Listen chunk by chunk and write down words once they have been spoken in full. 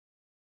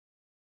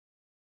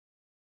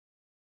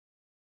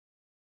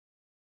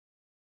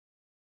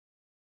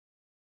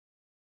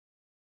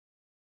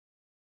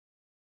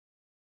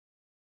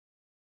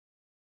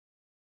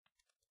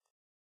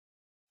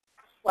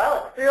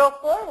Well, it's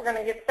 3:04. We're going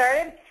to get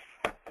started.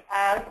 This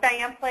is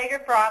Diane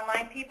Plager for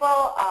online people.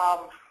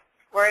 I'm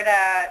going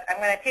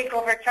to take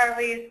over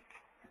Charlie's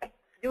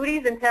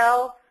duties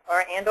until,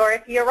 or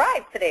if he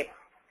arrives today.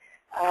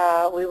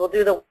 We will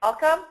do the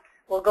welcome.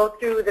 We'll go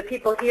through the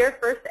people here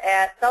first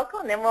at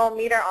SELCO, and then we'll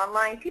meet our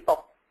online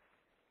people.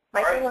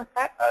 Michael, you want to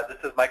start?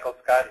 This is Michael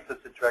Scott,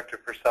 Assistant Director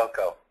for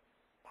SELCO.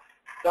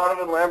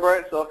 Donovan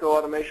Lambright, SELCO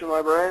Automation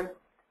Librarian.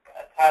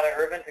 Tyler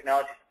Irvin,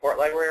 Technology Support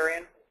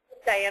Librarian.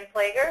 Diane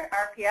Plager,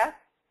 RPS.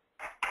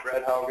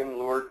 Brad Haugen,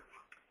 Lord.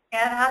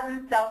 Ann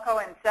Hutton, SELCO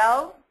and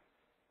CEL.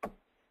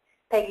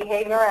 Peggy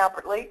Hagener,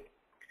 Albert Lee.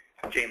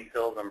 James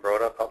Hills,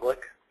 Broda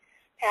Public.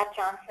 Pat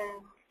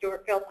Johnson,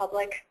 Stewartfield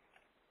Public.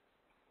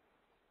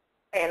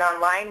 And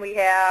online we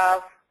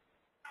have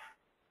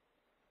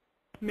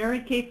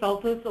Mary Kay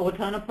Feltus,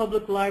 Owatonna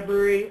Public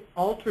Library,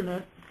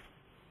 alternate.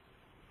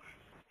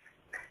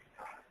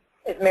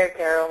 Is Mary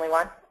Kay our only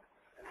one?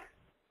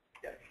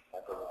 Yes.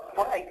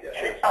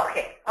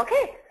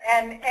 Okay.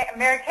 And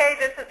Mary Kay,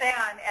 this is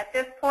Ann. At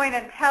this point,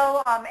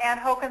 until Ann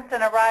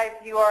Hokinson arrives,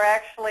 you are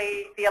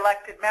actually the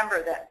elected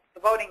member then, the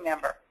voting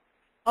member.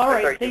 All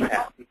right, thank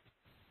you.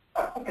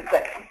 I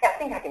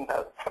think I can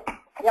vote.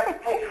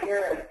 Yep,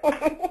 you're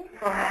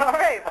all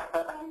right.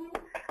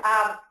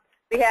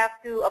 We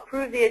have to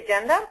approve the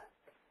agenda.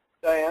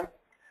 Diane,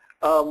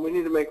 we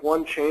need to make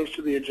one change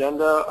to the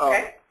agenda.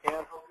 Okay. Ann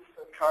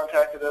Hokinson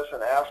contacted us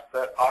and asked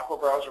that Aqua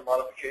Browser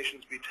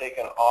modifications be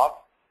taken off.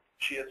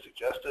 She had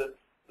suggested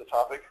the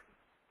topic,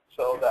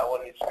 so that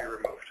one needs to be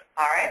removed.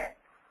 All right.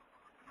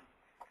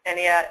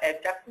 Any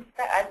adjustments to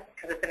that?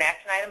 Because it's an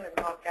action item, there's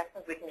no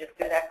adjustments. We can just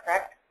do that,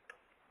 correct?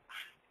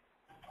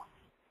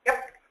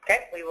 Yep.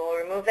 Okay, we will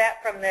remove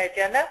that from the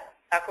agenda.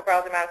 Aqua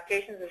Browser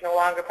modifications is no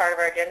longer part of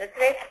our agenda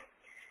today.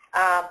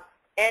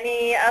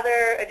 Any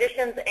other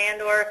additions and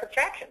or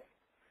subtractions?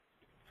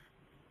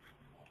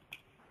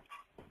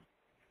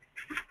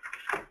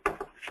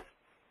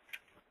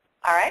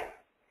 All right.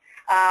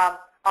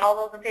 All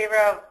those in favor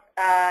of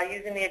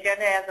using the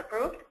agenda as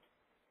approved?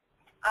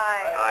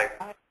 Aye.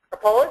 Aye.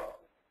 Opposed?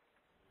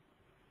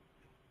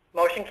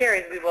 Motion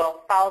carries. We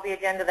will follow the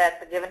agenda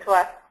that's given to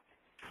us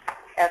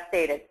as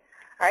stated.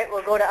 All right,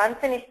 we'll go to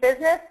unfinished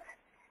business.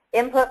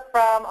 Input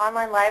from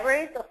online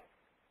libraries.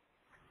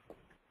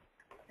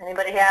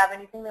 Anybody have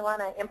anything they want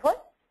to input?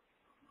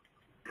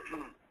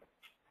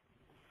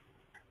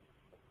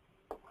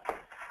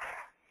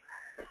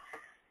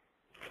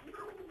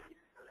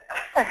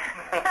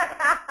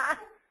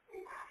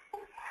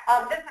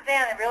 This is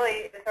Ann,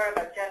 really sort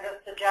of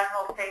just a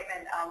general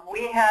statement.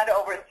 We had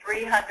over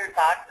 300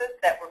 boxes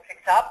that were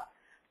picked up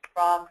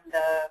from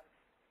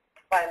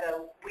by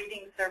the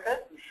weeding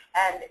service,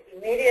 and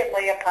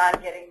immediately upon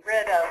getting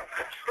rid of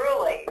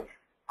truly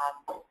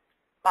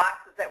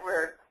boxes that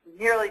were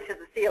nearly to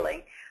the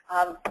ceiling,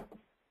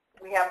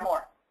 we have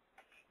more.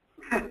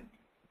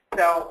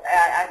 So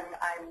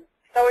I'm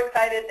so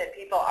excited that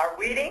people are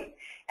weeding,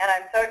 and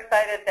I'm so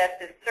excited that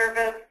the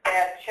service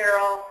that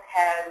Cheryl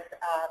has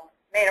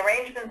made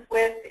arrangements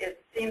with,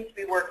 it seems to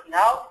be working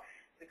out.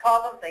 We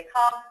call them, they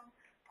come.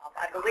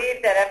 I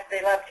believe that after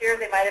they left here,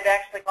 they might have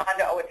actually gone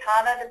to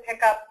Owatonna to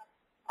pick up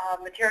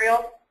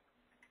materials.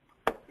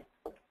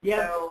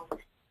 Yeah. So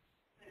it's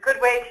a good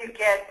way to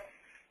get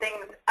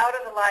things out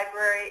of the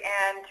library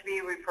and to be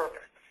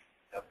repurposed.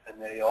 Yep.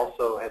 And they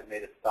also had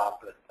made a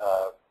stop at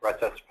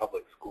Rochester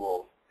Public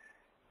Schools,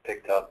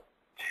 picked up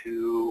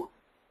 2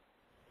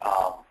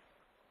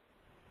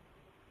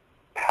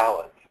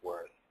 pallets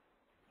worth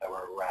that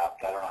were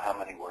wrapped. I don't know how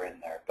many were in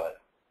there,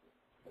 but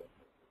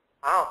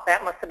Wow,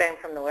 that must have been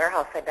from the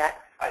warehouse, I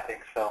bet. I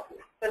think so.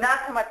 So not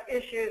so much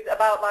issues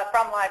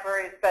from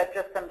libraries, but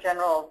just some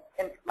general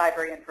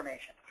library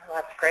information. Oh,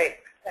 that's great.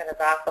 That is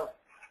awesome.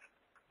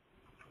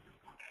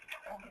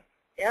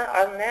 Yeah,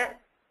 other than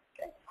that,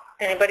 okay.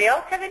 Anybody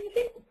else have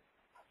anything?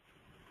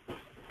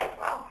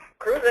 Wow,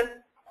 cruising.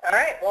 All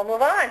right, we'll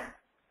move on.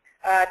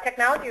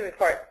 Technology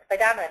report by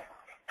Donovan.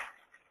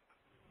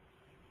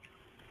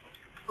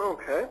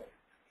 Okay.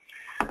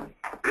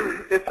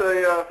 It's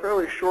a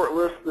fairly short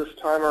list this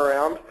time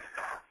around.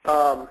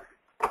 A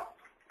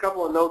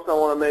couple of notes I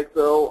want to make,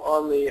 though,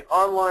 on the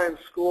online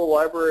school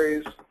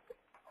libraries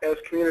as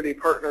community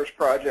partners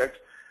project.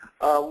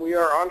 We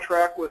are on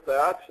track with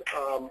that.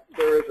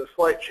 There is a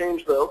slight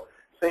change, though.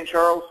 St.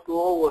 Charles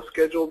School was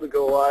scheduled to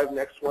go live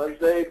next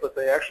Wednesday, but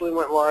they actually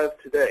went live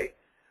today.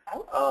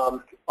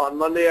 On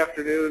Monday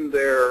afternoon,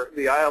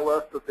 the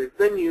ILS that they've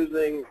been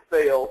using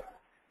failed,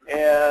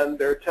 and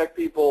their tech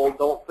people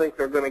don't think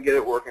they're going to get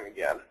it working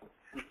again.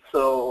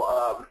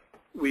 So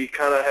we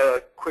kind of had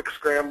a quick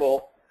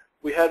scramble.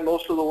 We had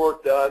most of the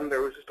work done.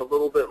 There was just a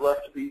little bit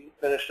left to be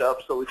finished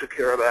up, so we took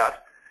care of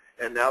that.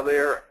 And now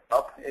they're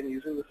up and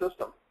using the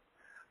system.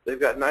 They've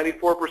got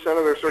 94%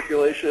 of their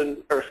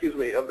circulation, or excuse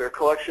me, of their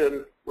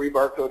collection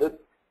rebar-coded,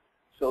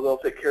 so they'll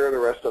take care of the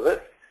rest of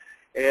it.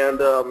 And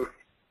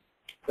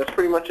that's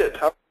pretty much it.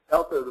 How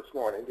out there this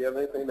morning? Do you have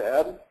anything to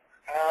add?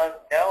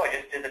 No, I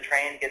just did the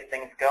train to get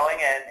things going,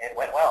 and it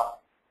went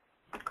well.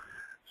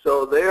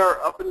 So they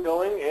are up and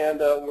going, and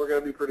we're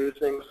going to be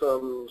producing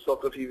some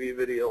SELCOtv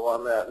video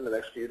on that in the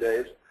next few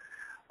days.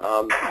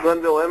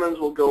 Glenville-Emmons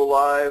will go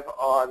live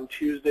on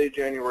Tuesday,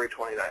 January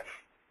 29th,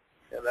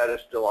 and that is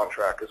still on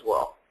track as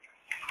well.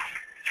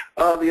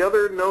 The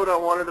other note I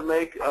wanted to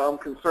make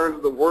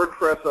concerns the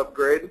WordPress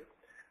upgrade.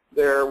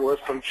 There was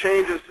some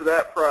changes to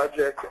that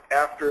project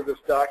after this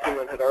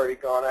document had already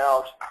gone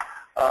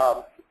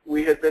out.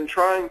 We had been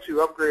trying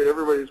to upgrade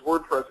everybody's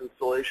WordPress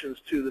installations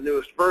to the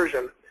newest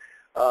version,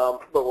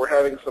 but we're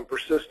having some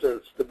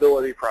persistent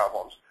stability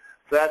problems.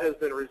 That has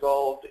been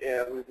resolved,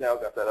 and we've now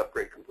got that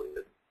upgrade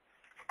completed.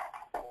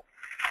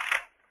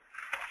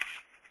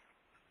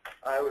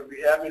 I would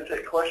be happy to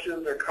take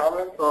questions or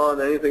comments on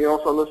anything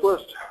else on this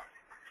list.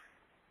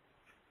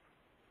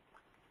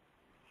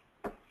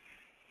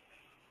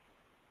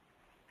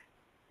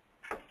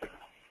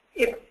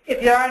 If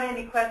there aren't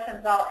any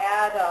questions, I'll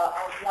add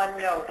one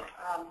note,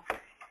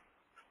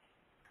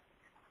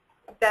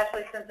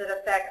 especially since it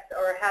affects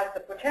or has the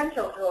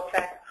potential to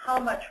affect how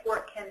much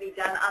work can be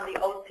done on the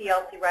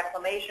OCLC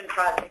reclamation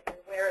project and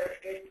where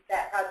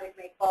that project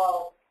may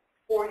fall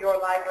for your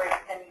library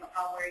depending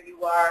on where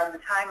you are and the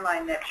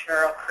timeline that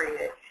Cheryl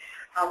created.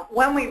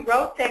 When we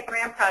wrote that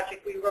grant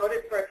project, we wrote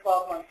it for a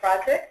 12-month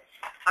project,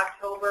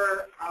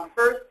 October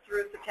 1st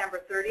through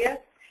September 30th.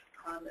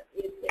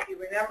 If you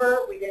remember,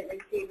 we didn't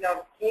receive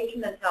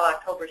notification until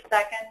October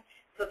 2nd,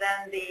 so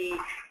then the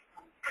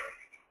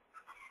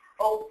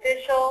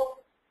official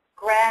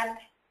grant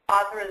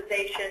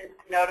authorization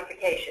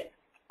notification,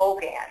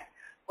 OGAN,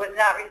 was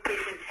not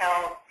received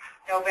until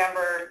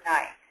November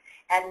 9th.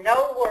 And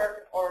no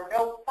work or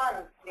no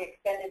funds to be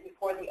expended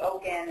before the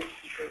OGAN is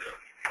completed.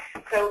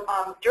 So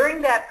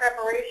during that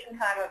preparation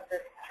time of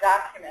this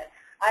document,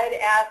 I had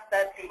asked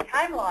that the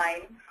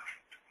timeline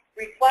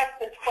reflect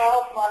the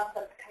 12 months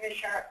that the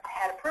commissioner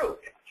had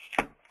approved.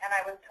 And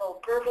I was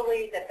told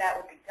verbally that that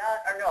would be done,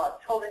 or no, I was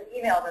told in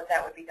email that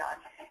that would be done.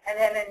 And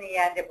then in the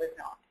end, it was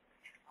not.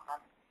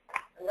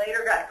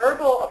 Later got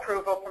verbal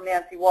approval from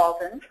Nancy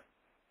Walton.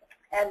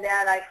 And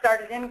then I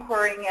started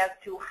inquiring as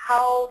to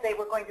how they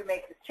were going to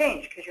make this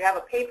change, because you have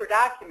a paper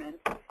document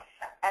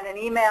and an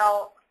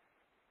email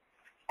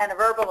and a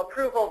verbal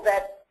approval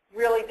that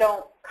really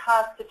don't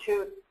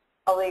constitute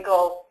a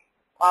legal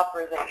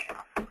authorization.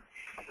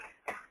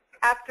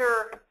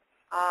 After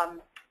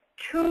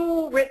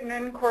 2 written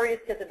inquiries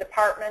to the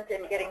department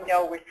and getting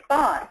no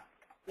response,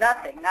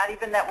 nothing, not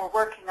even that we're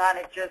working on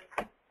it, just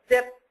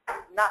zip,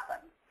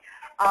 nothing.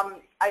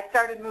 I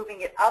started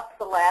moving it up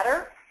the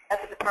ladder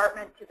at the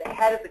department to the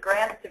head of the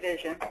grants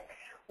division.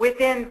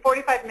 Within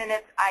 45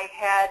 minutes, I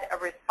had a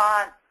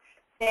response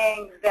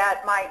saying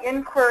that my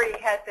inquiry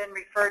had been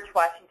referred to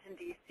Washington,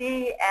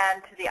 D.C.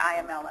 and to the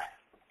IMLS.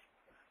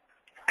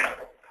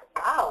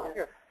 Wow.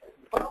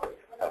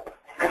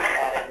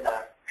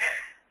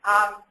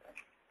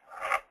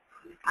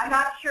 I'm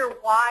not sure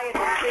why a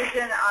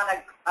decision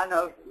on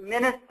a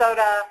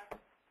Minnesota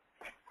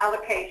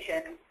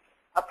allocation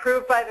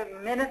approved by the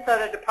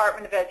Minnesota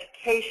Department of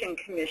Education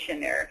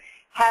Commissioner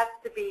has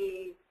to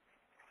be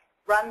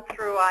run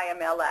through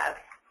IMLS.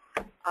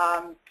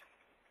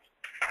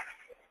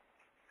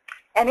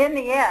 And in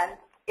the end,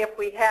 if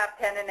we have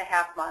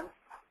 10.5 months,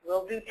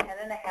 we'll do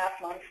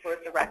 10.5 months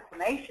worth of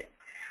reclamation.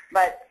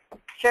 But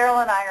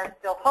Cheryl and I are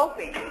still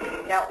hoping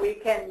that we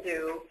can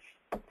do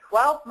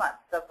 12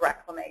 months of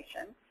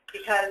reclamation,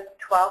 because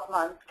 12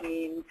 months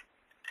means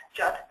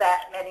just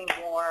that many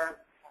more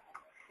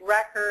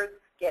records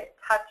get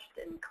touched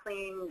and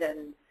cleaned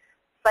and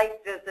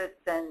site visits,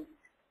 and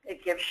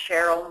it gives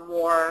Cheryl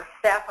more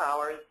staff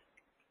hours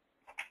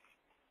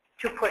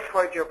to put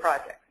towards your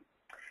project.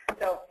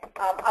 So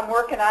I'm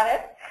working on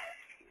it.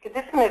 Is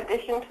this in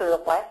addition to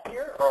the last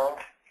year, or?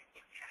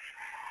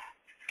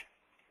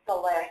 The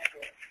last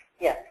year.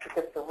 Yes,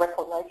 because the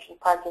reclamation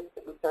project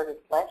that we started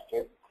last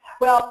year.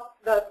 Well,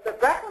 the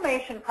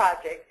reclamation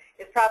project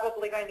is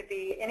probably going to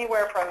be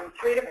anywhere from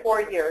 3 to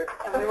 4 years,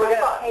 and we were going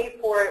to pay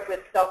for it with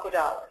SELCO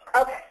dollars.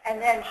 Okay.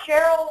 And then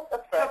Cheryl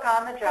took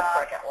on the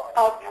job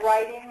of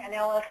writing an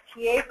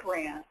LSTA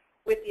grant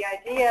with the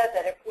idea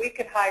that if we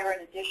could hire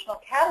an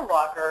additional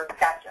cataloger,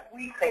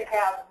 we could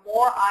have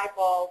more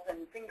eyeballs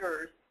and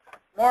fingers,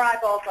 more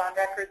eyeballs on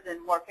records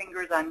and more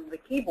fingers on the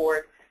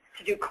keyboard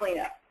to do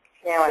cleanup.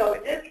 Now so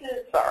this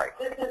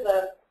is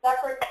a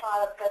separate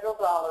pot of federal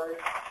dollars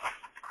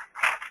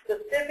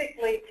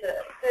specifically to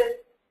assist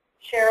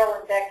Cheryl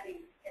and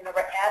Becky in the,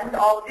 and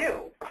all of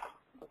you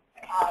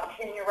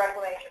in your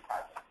reclamation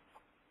project.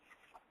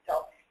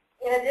 So,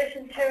 in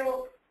addition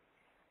to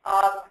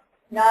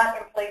not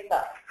in place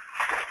of.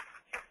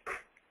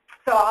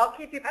 So I'll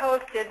keep you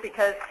posted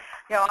because,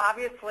 you know,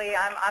 obviously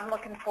I'm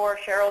looking for,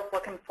 Cheryl's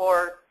looking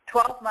for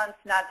 12 months,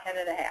 not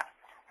 10.5.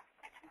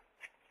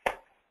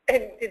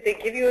 And did they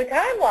give you a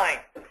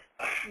timeline?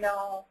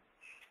 No.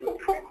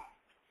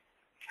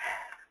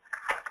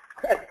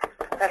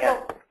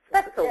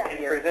 That's so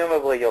weird.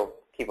 Presumably you'll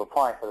keep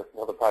applying for this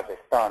until the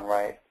project's done,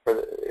 right? For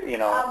the, you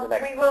know, the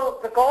next. We will.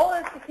 The goal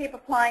is to keep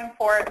applying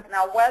for it.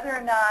 Now, whether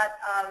or not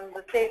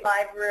the state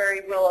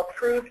library will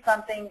approve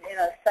something in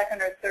a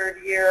second or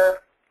third year,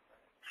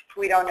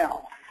 we don't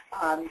know.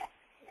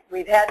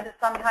 We've had to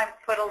sometimes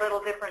put a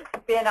little different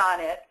spin on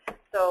it.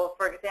 So,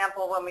 for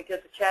example, when we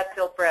did the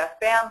Chatfield Brass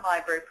Band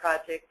Library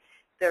project,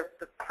 the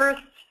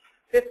first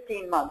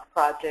 15-month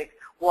project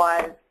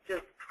was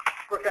just,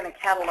 we're going to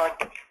catalog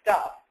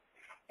stuff.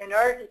 In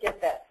order to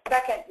get that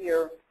second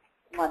year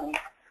money,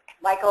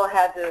 Michael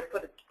had to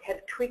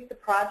tweak the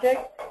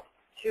project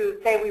to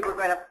say we were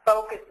going to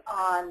focus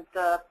on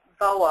the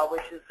BOA,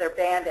 which is their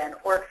band and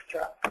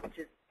orchestra, which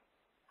is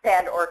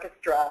band,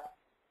 orchestra,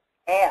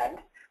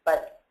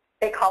 but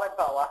they call it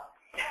BOA.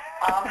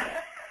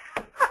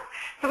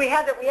 So we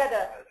had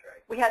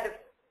to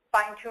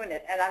fine tune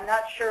it, and I'm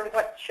not sure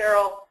what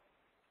Cheryl.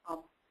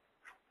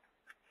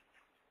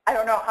 I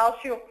don't know how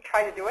she'll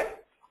try to do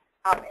it,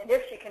 and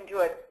if she can do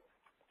it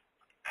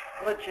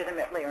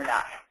legitimately or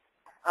not.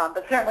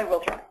 But certainly we'll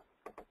try.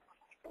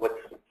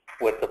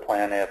 What's the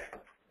plan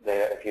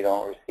if you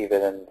don't receive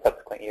it in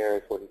subsequent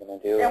years? What are you going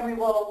to do? Then we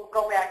will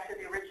go back to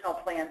the original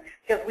plan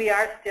because we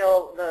are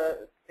still the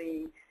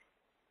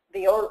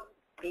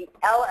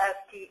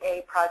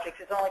LSTA project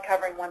is only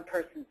covering one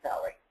person's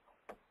salary.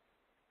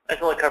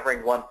 It's only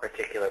covering one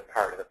particular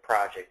part of the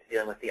project,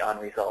 dealing with the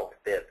unresolved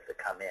bids that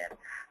come in.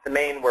 The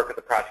main work of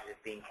the project is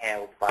being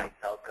handled by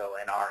SELCO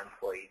and our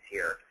employees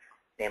here,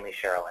 namely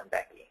Cheryl and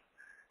Becky.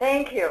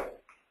 Thank you.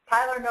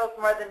 Tyler knows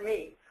more than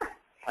me.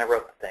 I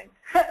wrote the thing.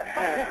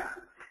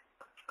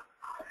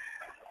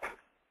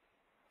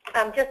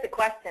 Just a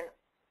question,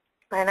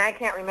 and I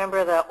can't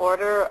remember the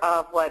order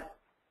of what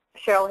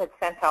Cheryl had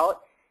sent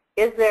out.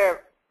 Is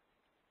there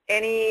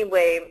any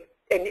way,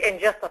 and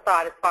just a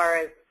thought as far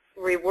as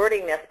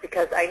rewording this,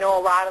 because I know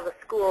a lot of the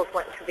schools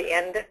went to the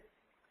end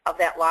of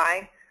that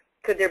line.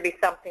 Could there be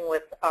something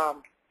with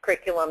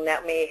curriculum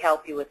that may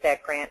help you with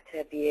that grant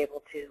to be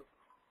able to?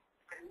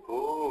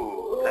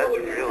 Ooh, that's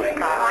really nice.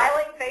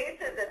 Smiling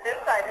faces at this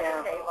side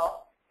of the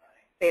table.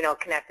 You know,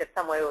 connect it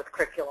some way with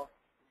curriculum.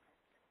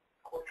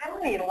 How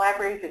many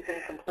libraries have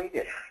been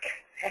completed?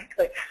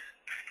 Exactly.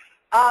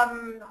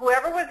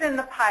 Whoever was in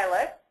the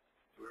pilot.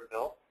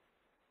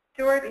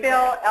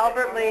 Stewartville,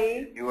 Albert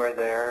Lee. You are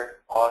there.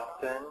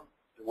 Austin,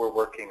 we're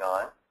working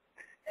on.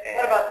 And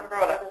what about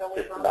Florida?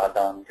 Just about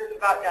done. Just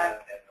about done.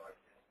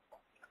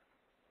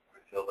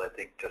 Northfield, I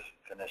think, just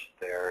finished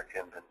their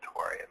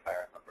inventory, if I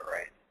remember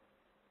right.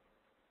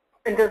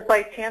 And does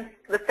by chance,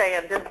 let's say,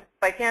 does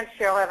by chance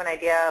Cheryl have an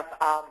idea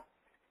of,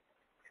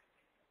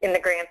 in the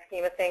grand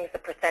scheme of things, the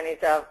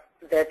percentage of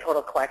the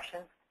total collection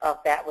of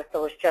that with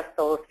just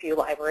those few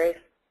libraries?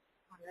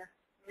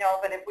 No,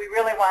 but if we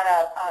really want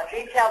a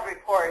detailed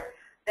report,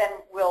 then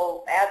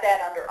we'll add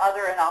that under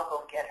other, and I'll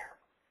go get her.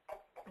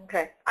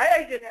 Okay. I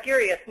was just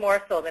curious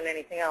more so than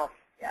anything else.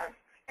 Yeah.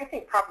 I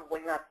think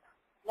probably not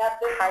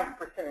this high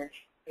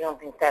percentage. You don't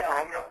think that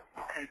high? No.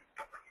 Okay.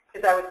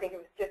 Because I would think it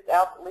was just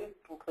Albert Lee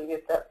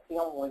completed. That's the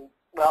only,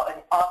 well,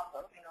 and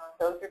Austin.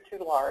 Those are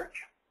too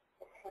large.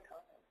 Is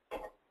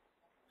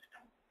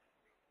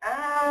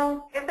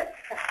it?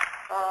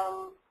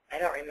 I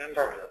don't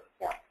remember.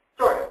 Yeah.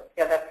 Sort of.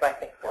 Yeah, that's what I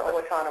think.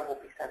 Owatonna will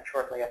be sent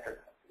shortly after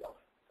that.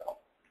 So,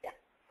 yeah.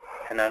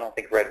 And I don't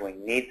think Red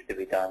Wing needs to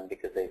be done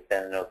because they've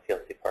been an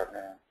OCLC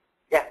partner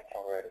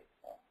already.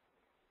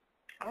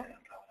 So. Okay.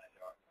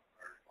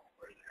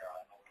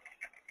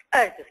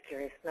 I was just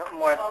curious, no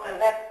more.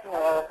 And that's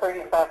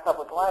 35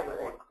 public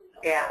libraries.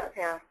 Yeah,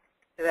 yeah.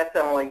 So that's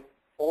only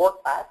 4 or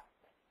 5.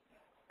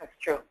 That's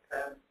true.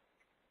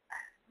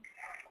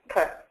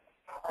 Okay.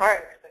 All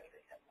right.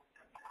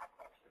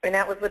 And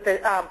that was with the,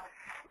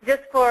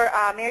 just for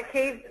Mayor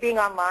Cave being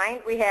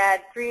online, we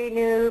had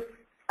 3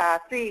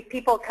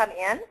 people come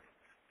in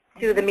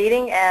to the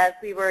meeting as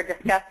we were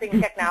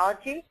discussing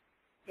technology.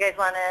 You guys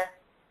want to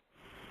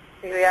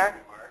see who we are?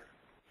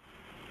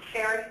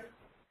 Sherry,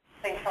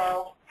 St.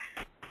 Charles.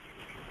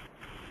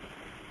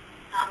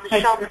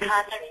 Michelle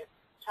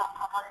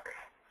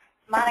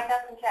Monica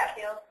from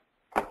Chatfield.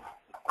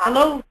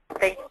 Hello.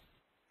 Thank you.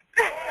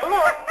 Hello.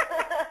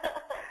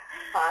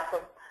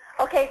 Awesome.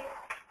 Okay.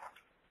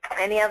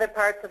 Any other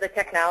parts of the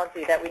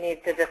technology that we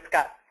need to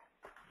discuss?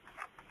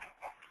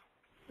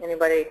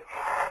 Anybody?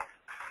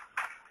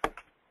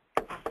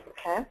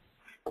 Okay.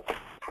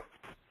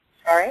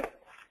 All right.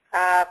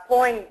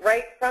 Flowing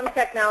right from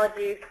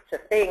technology to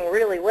staying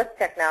really with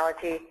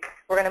technology,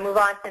 we're going to move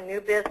on to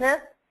new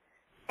business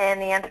and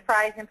the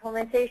enterprise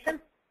implementation.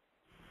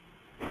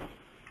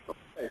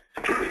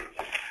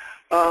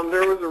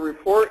 There was a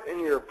report in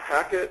your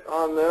packet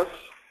on this.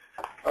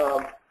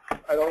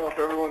 I don't know if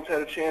everyone's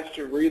had a chance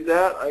to read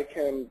that. I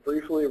can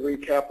briefly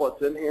recap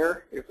what's in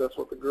here, if that's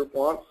what the group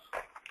wants.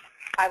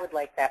 I would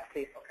like that,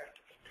 please.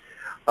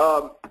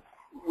 Okay.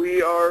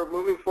 We are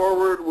moving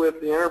forward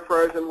with the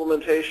enterprise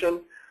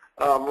implementation.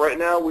 Right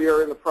now, we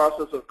are in the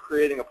process of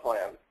creating a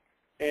plan.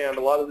 And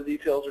a lot of the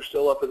details are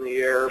still up in the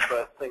air,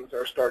 but things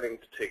are starting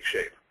to take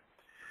shape.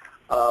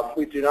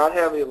 We do not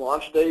have a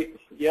launch date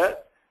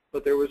yet,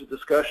 but there was a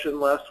discussion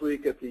last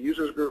week at the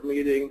users group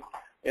meeting,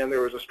 and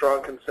there was a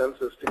strong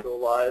consensus to go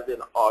live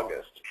in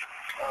August.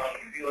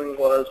 The feeling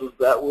was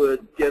that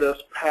would get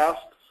us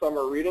past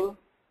summer reading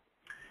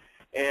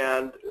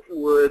and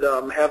would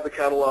have the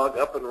catalog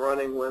up and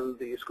running when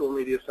the school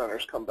media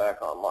centers come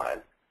back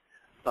online.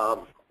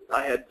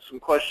 I had some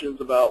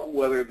questions about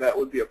whether that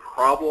would be a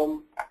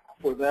problem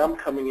for them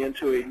coming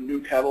into a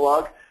new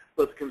catalog,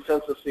 but the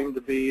consensus seemed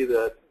to be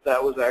that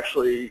that was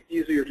actually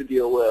easier to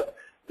deal with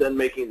than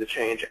making the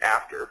change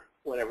after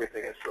when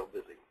everything is so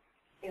busy.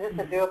 Is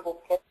this a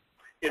doable schedule?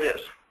 It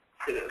is.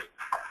 It is.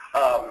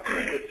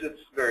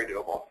 It's very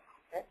doable.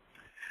 Okay.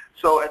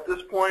 So at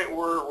this point,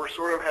 we're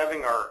sort of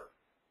having our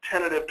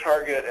tentative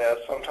target as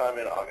sometime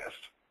in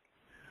August,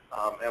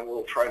 and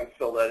we'll try and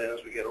fill that in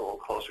as we get a little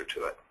closer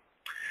to it.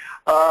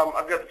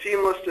 I've got the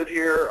team listed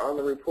here on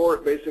the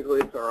report.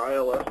 Basically, it's our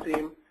ILS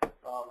team.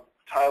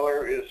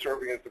 Tyler is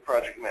serving as the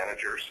project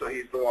manager, so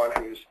he's the one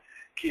who's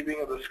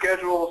keeping of the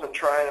schedules and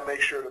trying to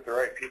make sure that the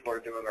right people are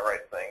doing the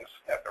right things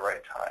at the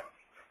right time.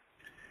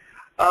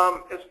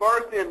 As far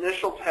as the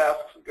initial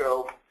tasks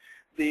go,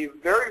 the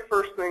very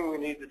first thing we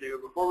need to do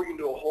before we can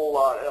do a whole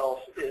lot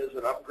else is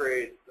an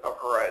upgrade of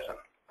Horizon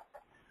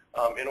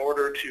in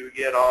order to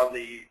get on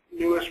the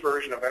newest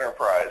version of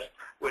Enterprise,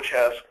 which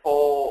has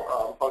full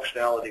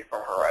functionality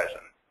from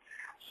Horizon.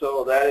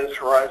 So that is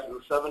Horizon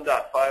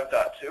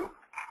 7.5.2.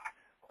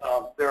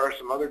 There are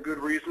some other good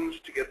reasons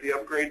to get the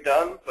upgrade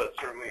done, but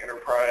certainly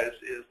Enterprise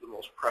is the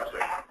most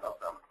pressing of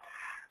them.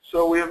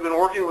 So we have been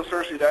working with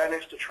Cersei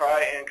Dynamics to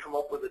try and come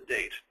up with a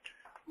date.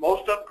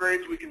 Most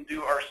upgrades we can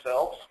do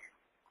ourselves,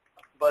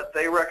 but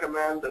they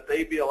recommend that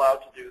they be allowed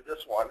to do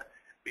this one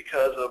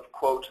because of,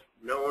 quote,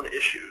 known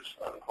issues,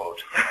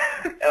 unquote.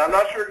 And I'm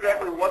not sure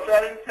exactly what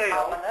that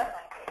entails,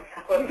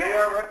 but they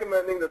are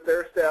recommending that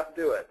their staff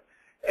do it.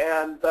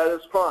 And that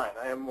is fine.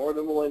 I am more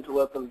than willing to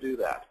let them do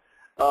that.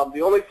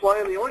 The only fly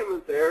in the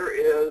ointment there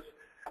is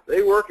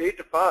they work 8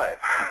 to 5.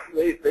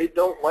 They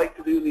don't like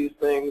to do these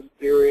things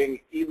during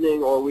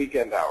evening or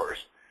weekend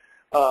hours,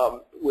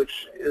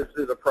 which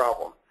is a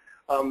problem.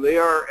 They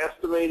are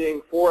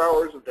estimating 4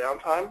 hours of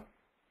downtime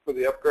for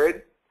the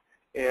upgrade,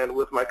 and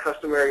with my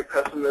customary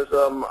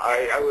pessimism,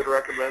 I would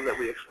recommend that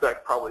we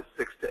expect probably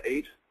 6 to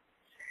 8.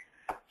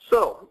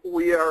 So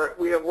we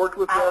have worked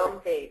with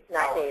them. Days,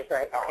 not days,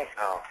 right? Okay.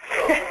 So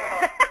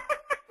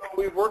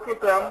we've worked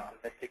with them.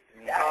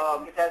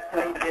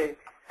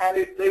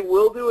 They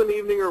will do an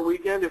evening or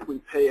weekend if we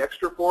pay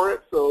extra for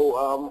it.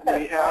 So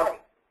we have.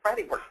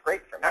 Friday works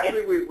great for me.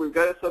 Actually, we've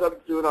got it set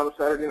up to do it on a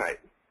Saturday night.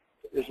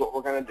 Is what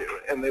we're going to do,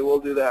 and they will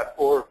do that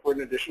for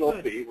an additional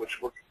fee,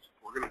 which we're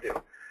going to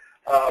do.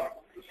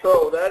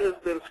 So that has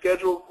been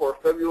scheduled for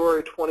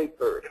February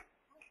 23rd,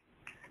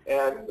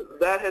 and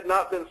that had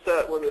not been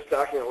set when this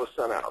document was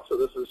sent out. So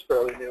this is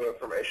fairly new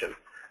information.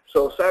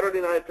 So Saturday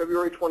night,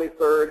 February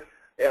 23rd,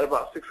 at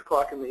about 6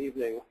 o'clock in the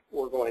evening,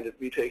 we're going to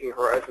be taking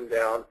Horizon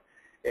down,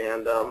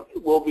 and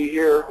we'll be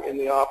here in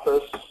the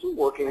office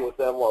working with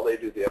them while they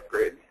do the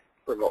upgrade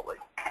remotely.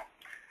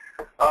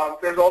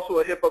 There's also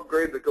a HIP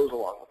upgrade that goes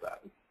along with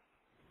that.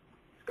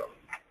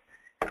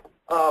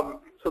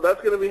 So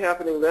that's going to be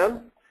happening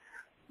then.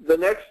 The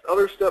next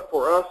other step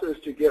for us is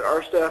to get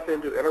our staff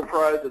into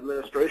enterprise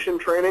administration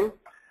training,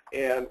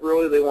 and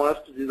really they want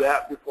us to do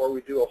that before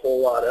we do a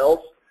whole lot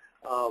else.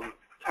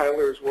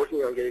 Tyler is working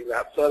on getting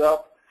that set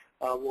up.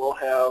 We'll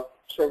have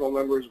several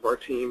members of our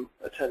team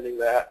attending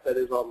that. That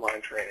is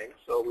online training,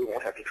 so we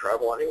won't have to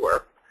travel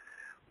anywhere.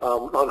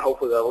 And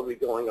hopefully that will be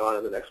going on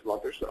in the next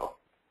month or so.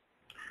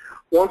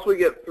 Once we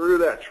get through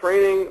that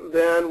training,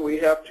 then we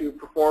have to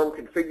perform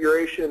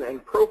configuration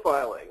and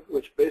profiling,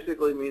 which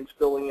basically means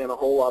filling in a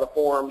whole lot of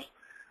forms,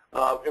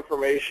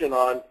 information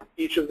on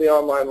each of the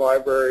online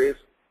libraries,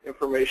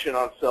 information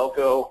on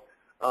SELCO,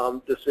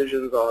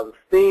 decisions on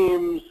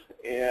themes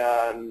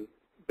and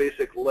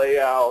basic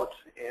layout,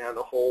 and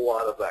a whole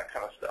lot of that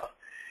kind of stuff.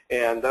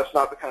 And that's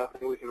not the kind of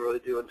thing we can really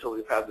do until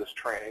we've had this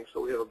training,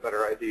 so we have a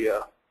better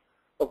idea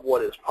of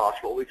what is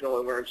possible. We can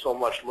only learn so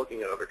much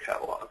looking at other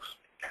catalogs.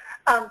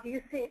 Do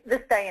you see,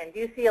 Diane, do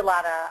you see a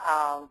lot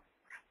of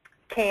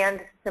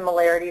canned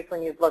similarities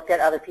when you've looked at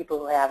other people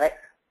who have it?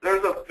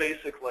 There's a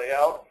basic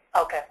layout.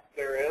 Okay.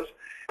 There is.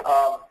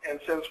 And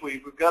since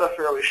we've got a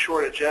fairly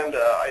short agenda,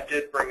 I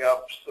did bring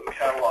up some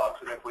catalogs,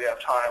 and if we have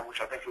time,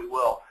 which I think we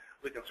will,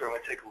 we can certainly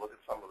take a look at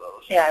some of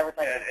those. Yeah, I would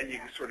like and you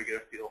can sort of get a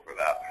feel for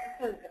that.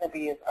 This isn't going to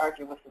be as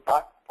arduous as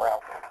Aqua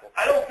Browser.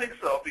 I don't think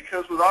so,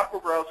 because with Aqua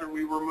Browser,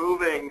 we were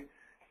moving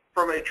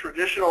from a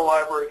traditional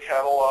library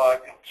catalog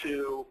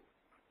to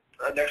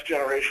a next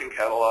generation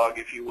catalog,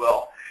 if you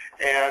will.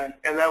 And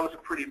that was a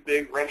pretty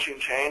big wrenching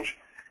change,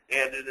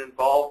 and it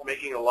involved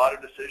making a lot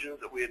of decisions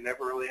that we had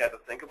never really had to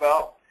think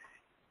about.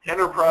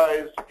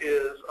 Enterprise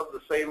is of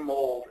the same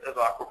mold as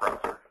Aqua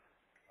Browser.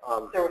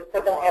 So we're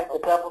still going to have to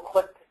double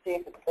click to see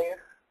if it's there?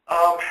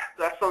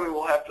 That's something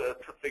we'll have to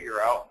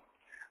figure out.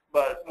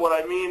 But what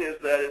I mean is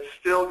that it's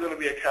still going to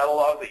be a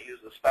catalog that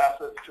uses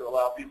facets to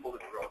allow people to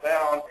drill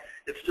down.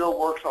 It still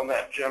works on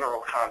that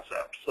general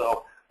concept.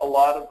 So a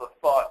lot of the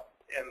thought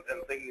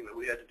and thinking that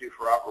we had to do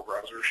for Opera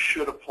Browser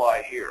should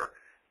apply here.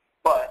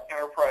 But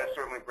Enterprise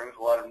certainly brings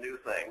a lot of new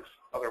things.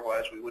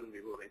 Otherwise, we wouldn't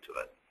be moving to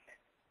it.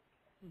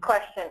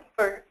 Question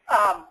for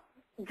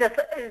just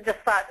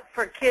thought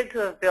for kids who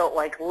have built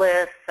like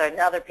lists, and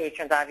other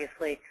patrons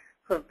obviously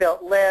who have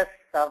built lists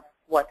of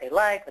what they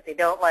like, what they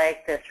don't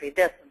like, this, read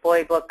this,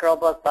 boy book, girl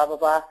book, blah, blah,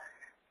 blah.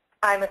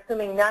 I'm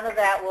assuming none of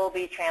that will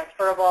be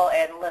transferable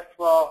and lists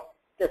will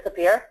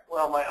disappear?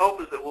 Well, my hope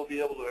is that we'll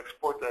be able to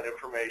export that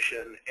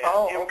information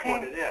and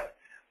import it in.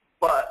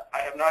 But I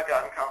have not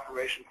gotten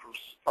confirmation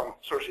from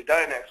Cersei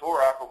Dynex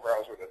or Opera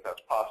Browser that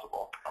that's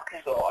possible.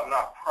 Okay. So I'm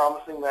not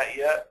promising that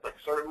yet, but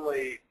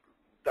certainly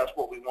that's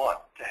what we want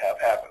to have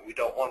happen. We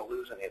don't want to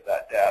lose any of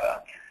that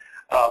data.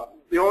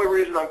 The only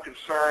reason I'm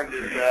concerned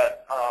is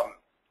that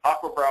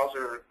Opera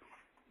Browser,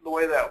 the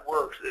way that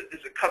works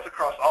is it cuts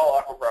across all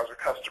Opera Browser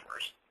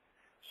customers.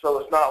 So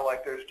it's not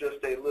like there's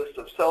just a list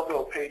of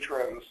SELCO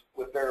patrons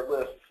with their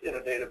lists in a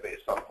database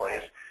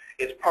someplace.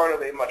 It's part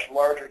of a much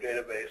larger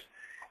database,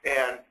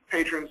 and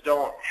patrons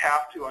don't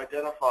have to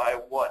identify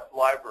what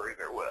library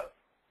they're with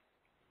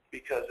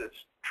because it's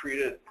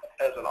treated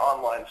as an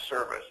online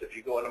service. If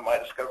you go into My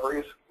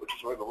Discoveries, which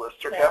is where the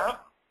lists are kept.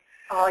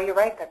 Oh, you're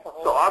right. That's a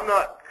whole. So I'm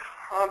not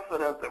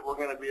confident that we're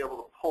going to be able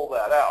to pull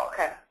that out.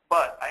 Okay.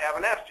 But I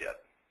haven't asked yet.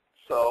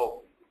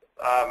 So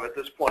at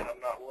this point, I'm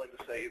not willing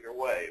to say either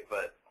way,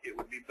 but it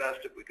would be best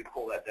if we could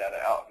pull that data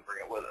out and bring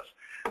it with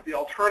us. The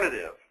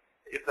alternative,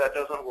 if that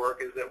doesn't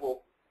work, is that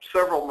we'll,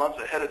 several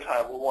months ahead of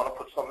time, we'll want to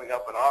put something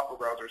up in Opera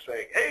Browser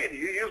saying, hey, do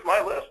you use my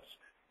lists?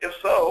 If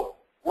so,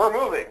 we're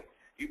moving.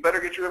 You better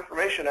get your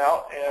information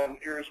out, and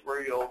here's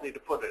where you'll need to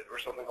put it, or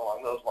something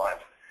along those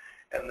lines,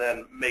 and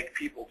then make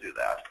people do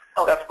that.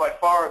 Okay. That's by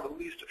far the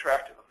least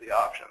attractive of the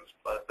options,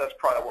 but that's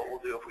probably what we'll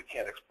do if we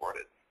can't export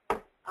it.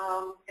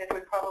 It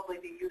would probably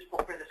be useful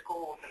for the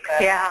schools if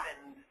that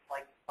happened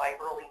like by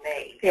early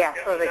May. Yeah,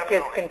 so the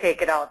kids can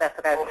take it out. That's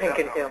what I was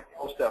thinking too.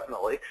 Most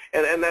definitely,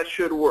 and that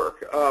should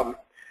work.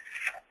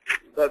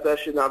 That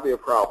should not be a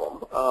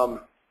problem.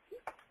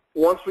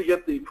 Once we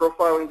get the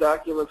profiling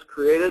documents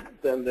created,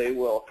 then they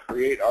will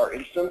create our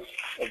instance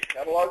of the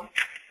catalog.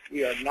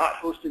 We are not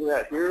hosting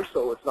that here,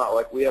 so it's not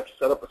like we have to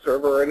set up a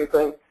server or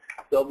anything.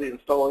 They'll be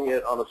installing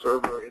it on a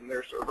server in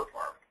their server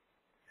farm.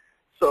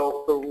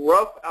 So the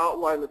rough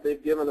outline that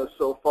they've given us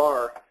so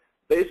far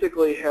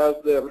basically has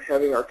them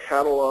having our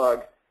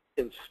catalog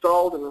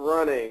installed and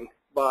running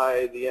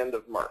by the end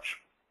of March,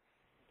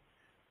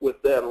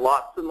 with then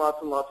lots and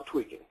lots and lots of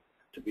tweaking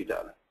to be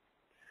done.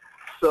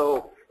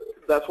 So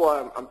that's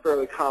why I'm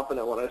fairly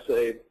confident when I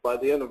say by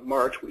the end of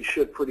March we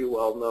should pretty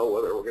well know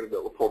whether we're going to be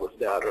able to pull this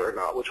data or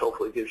not, which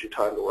hopefully gives you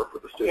time to work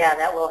with the students. Yeah,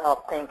 that will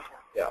help. Thanks.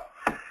 Yeah.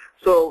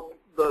 So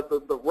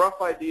the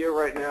rough idea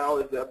right now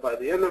is that by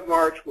the end of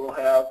March we'll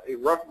have a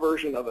rough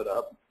version of it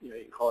up. You know,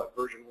 you can call it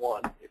version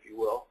 1, if you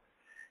will.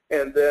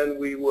 And then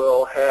we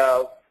will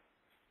have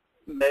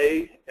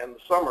May and the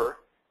summer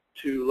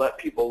to let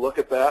people look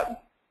at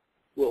that.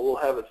 We'll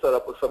have it set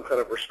up with some kind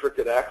of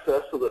restricted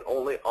access so that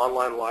only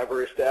online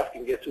library staff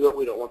can get to it.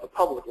 We don't want the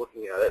public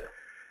looking at it.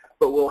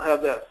 But we'll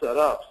have that set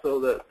up so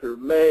that through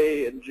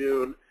May and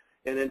June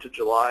and into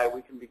July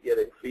we can be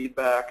getting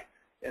feedback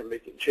and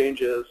making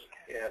changes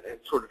and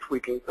sort of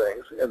tweaking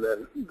things, and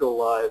then go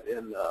live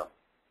in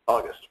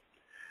August.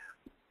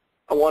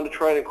 I wanted to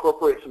try and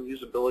incorporate some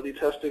usability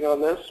testing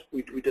on this.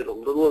 We did a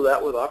little of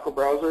that with Opera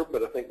Browser,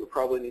 but I think we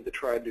probably need to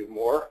try and do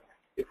more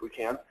if we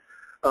can.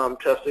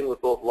 Testing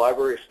with both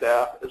library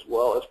staff as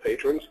well as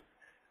patrons.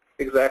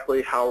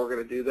 Exactly how we're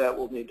going to do that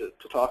we'll need to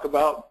talk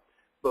about,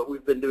 but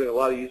we've been doing a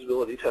lot of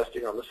usability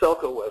testing on the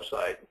SELCO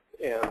website,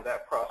 and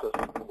that process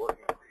has been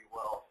working pretty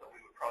well, so we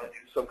would probably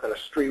do some kind of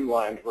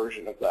streamlined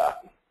version of that.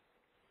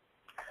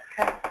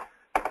 Okay.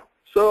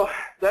 So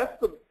that's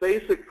the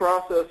basic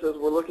process as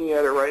we're looking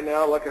at it right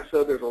now. Like I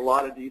said, there's a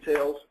lot of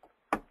details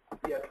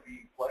yet to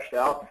be fleshed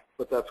out,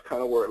 but that's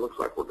kind of where it looks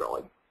like we're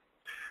going.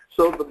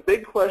 So the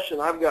big question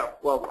I've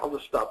got, well, I'll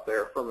just stop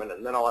there for a minute,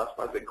 and then I'll ask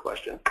my big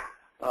question.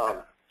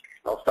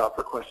 I'll stop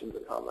for questions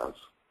and comments.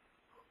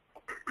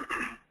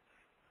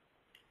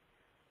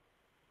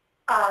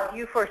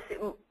 You foresee,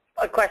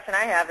 a question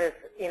I have is,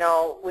 you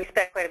know, we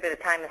spent quite a bit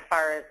of time as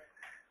far as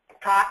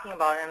talking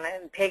about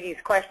it, and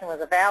Peggy's question was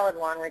a valid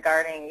one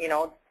regarding, you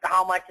know,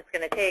 how much it's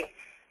going to take.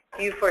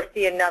 Do you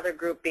foresee another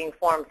group being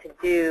formed to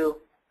do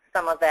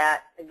some of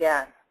that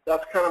again?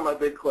 That's kind of my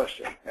big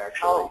question,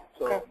 actually. Oh,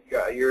 okay. So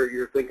yeah,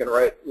 you're thinking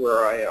right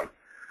where I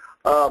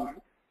am.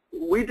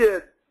 We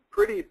did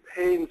pretty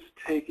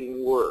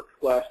painstaking work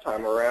last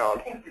time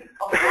around.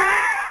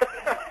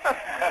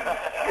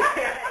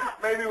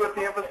 Maybe with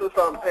the emphasis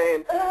on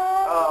pain.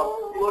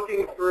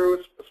 Looking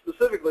through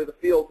specifically the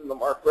fields in the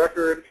MARC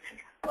record,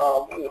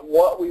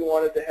 what we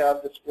wanted to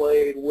have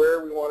displayed,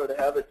 where we wanted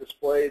to have it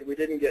displayed. We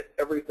didn't get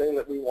everything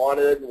that we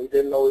wanted, and we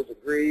didn't always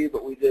agree,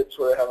 but we did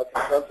sort of have a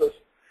consensus,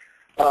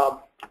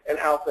 and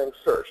how things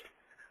searched.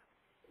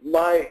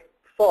 My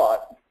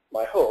thought,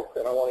 my hope,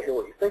 and I want to hear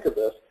what you think of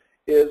this,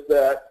 is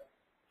that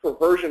for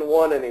version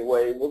 1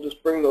 anyway, we'll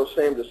just bring those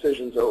same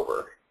decisions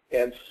over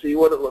and see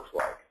what it looks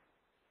like.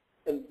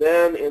 And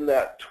then in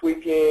that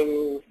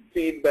tweaking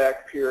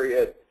feedback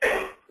period,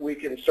 we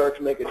can start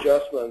to make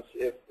adjustments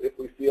if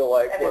we feel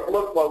like,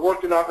 look, what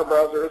worked in Aqua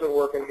Browser isn't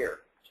working here,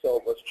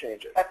 so let's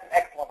change it. That's an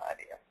excellent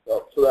idea.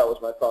 So that was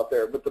my thought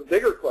there. But the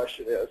bigger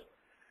question is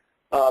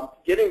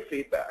getting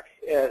feedback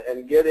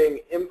and getting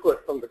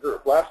input from the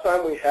group. Last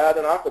time we had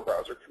an Aqua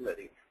Browser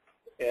committee,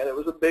 and it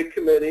was a big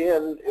committee,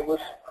 and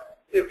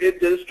it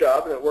did its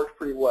job, and it worked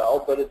pretty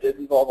well, but it did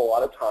involve a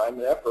lot of time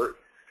and effort,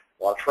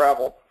 a lot of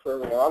travel for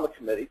everyone on the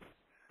committee.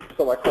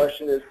 So my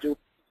question is, do we do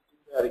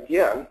that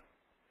again,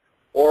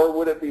 or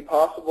would it be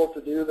possible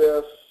to do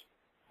this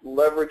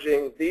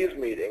leveraging these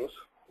meetings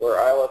where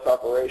ILS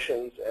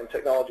operations and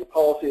technology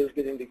policy is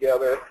getting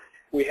together?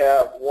 We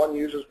have one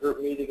users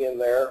group meeting in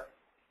there.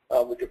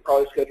 We could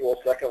probably schedule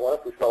a second one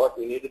if we felt like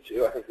we needed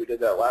to. I think we did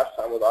that last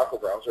time with Aqua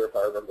Browser, if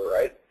I remember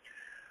right.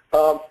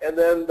 And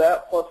then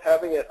that plus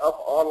having it up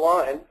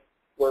online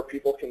where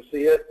people can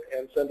see it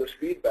and send us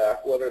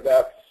feedback, whether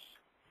that's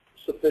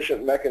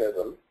sufficient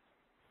mechanism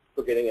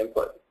for getting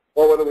input,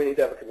 or whether we need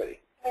to have a committee.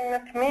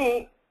 To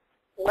me,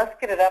 let's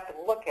get it up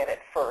and look at it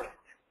first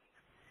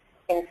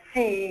and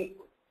see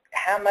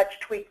how much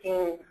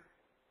tweaking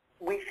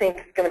we think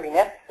is going to be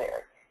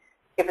necessary.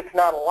 If it's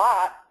not a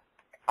lot,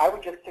 I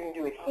would just soon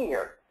do it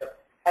here.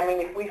 I mean,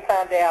 if we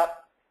find out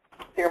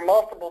there are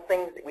multiple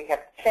things that we have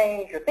to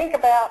change or think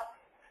about,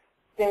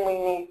 then we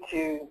need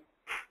to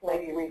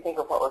maybe rethink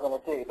of what we're going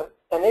to do. But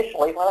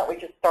initially, why don't we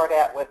just start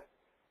out with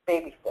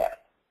baby steps?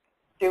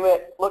 Do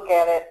it, look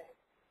at it,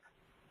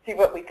 see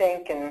what we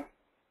think, and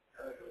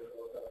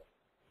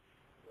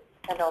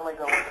only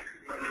go with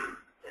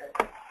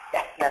it.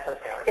 Yes,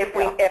 necessary.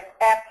 If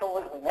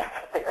absolutely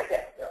necessary.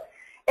 Yes.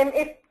 And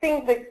if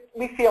things that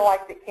we feel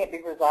like that can't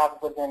be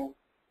resolved within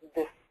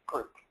this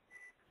group.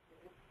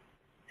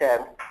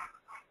 So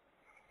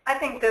I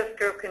think this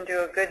group can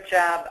do a good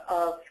job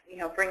of,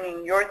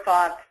 bringing your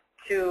thoughts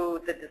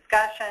to the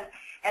discussion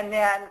and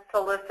then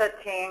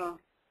soliciting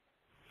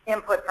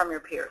input from your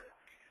peers.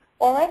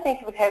 Well, I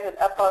think it would have it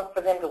up on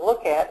for them to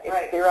look at. It's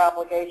Right. their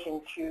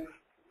obligation to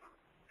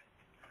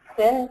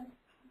send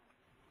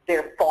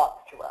their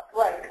thoughts to us.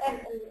 Right, and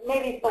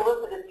maybe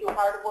solicit is too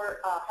harsh a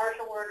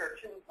word or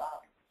too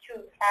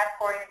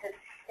task-oriented.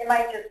 It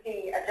might just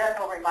be a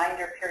gentle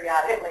reminder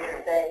periodically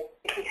to say,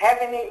 If you have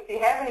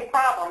any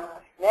problems,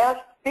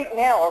 now speak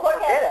now or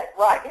forget it.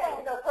 Right. Yeah,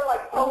 sort of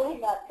like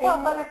poking us.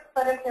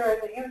 But if there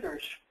is a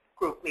users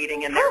group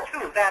meeting in there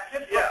too, that's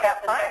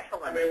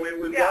excellent. I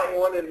mean, we've got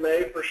one in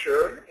May for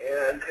sure,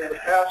 and in the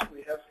past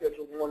we have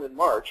scheduled one in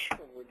March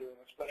when we're doing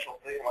a special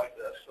thing like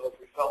this. So if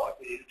we felt like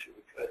we needed to,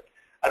 we could.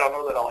 I don't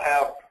know that I'll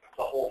have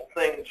the whole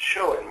thing to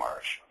show in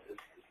March. Is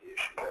the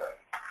issue there?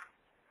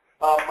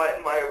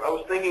 I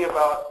was thinking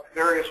about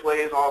various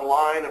ways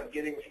online of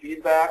getting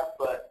feedback,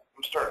 but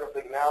I'm starting to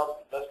think now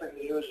the best thing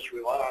to do is just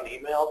rely on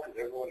email because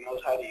everyone knows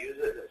how to use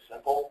it and it's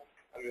simple.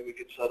 I mean, we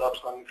could set up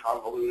some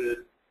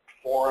convoluted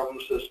forum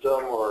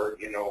system or,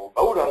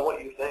 vote on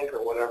what you think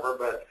or whatever,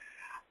 but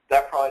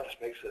that probably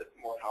just makes it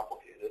more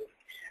complicated.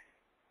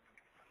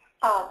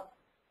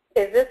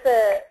 Is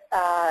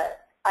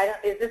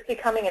this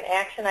becoming an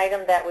action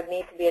item that would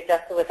need to be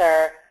adjusted with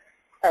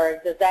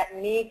or does that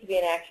need to be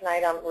an action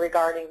item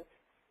regarding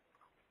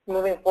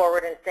moving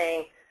forward and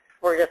saying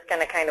we're just going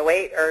to kind of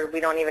wait, or we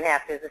don't even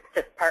have to? It's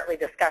just partly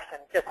discussion,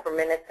 just for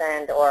minutes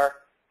or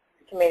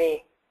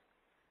committee?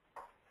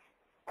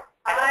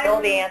 I don't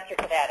know the answer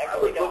to that. I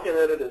was looking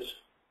at it as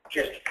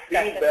just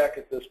feedback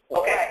at this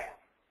point. Okay.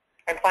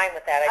 I'm fine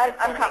with that.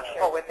 I'm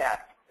comfortable with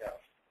that.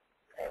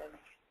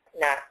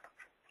 Not.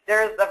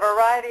 There's a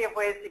variety of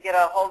ways to get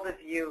a hold of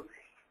you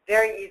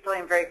very easily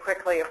and very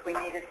quickly if we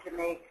needed to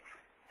make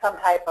some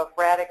type of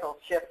radical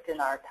shift in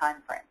our time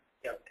frame.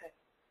 Yep.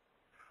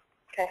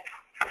 Okay.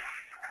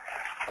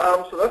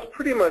 So that's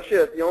pretty much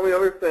it. The only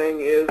other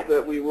thing is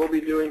that we will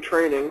be doing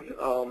training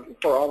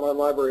for online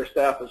library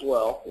staff as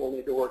well. We'll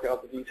need to work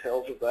out the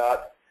details of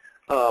that.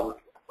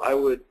 I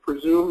would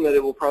presume that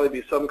it will probably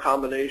be some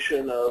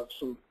combination of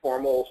some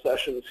formal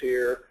sessions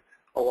here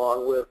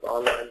along with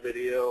online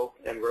video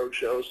and road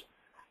shows,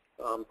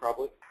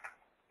 probably.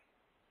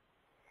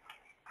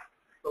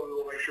 So we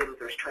will make sure that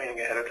there's training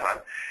ahead of time.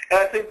 And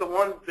I think the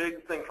one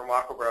big thing from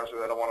Aqua Browser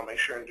that I want to make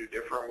sure and do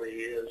differently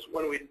is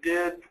when we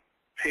did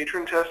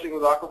patron testing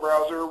with Aqua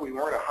Browser, we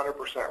weren't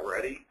 100%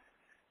 ready.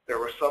 There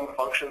were some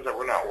functions that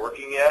were not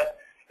working yet,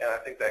 and I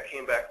think that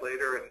came back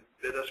later and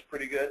did us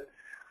pretty good.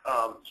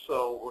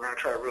 So we're going to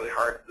try really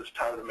hard this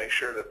time to make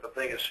sure that the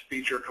thing is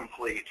feature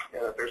complete,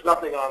 and that there's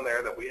nothing on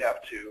there that we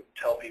have to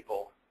tell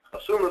people,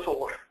 assume this will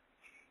work.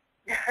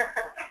 This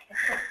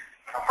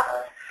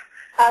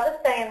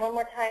thing, one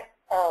more time.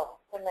 Oh,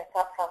 what my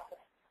thought process?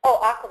 Oh,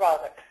 Aqua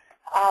Browser.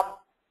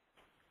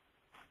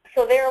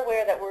 So they're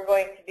aware that we're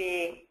going to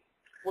be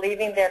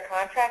leaving their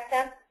contract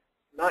then?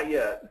 Not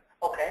yet.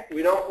 Okay.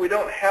 We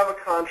don't have a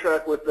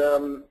contract with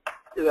them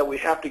that we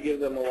have to give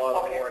them a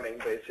lot of warning,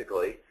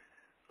 basically.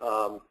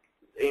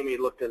 Amy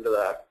looked into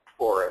that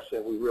for us,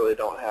 and we really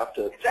don't have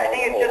to tell I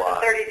think them it's a whole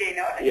just lot. a 30-day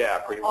notice. Yeah,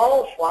 pretty much.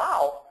 Oh,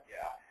 wow.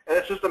 Yeah, and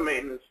it's just a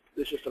maintenance.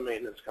 it's just a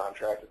maintenance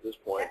contract at this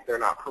point. They're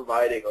not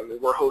providing. I mean,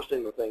 we're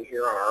hosting the thing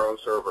here on our own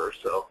servers.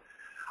 So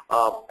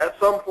at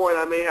some point,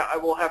 I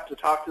will have to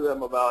talk to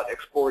them about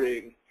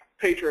exporting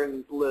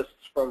patron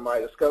lists from my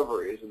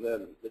discoveries, and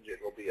then the jig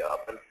will be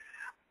up. And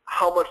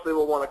how much they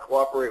will want to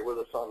cooperate with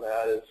us on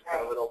that is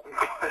kind of an open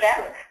question.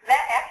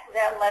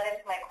 That led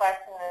into my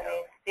question.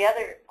 And the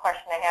other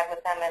question I had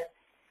with them is,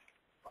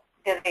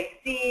 do they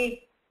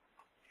see,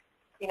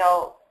 you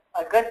know,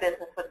 a good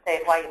business would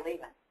say, why are you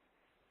leaving?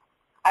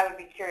 I would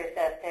be curious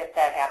as to if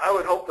that happens. I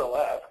would hope they'll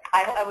ask.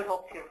 I would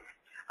hope too.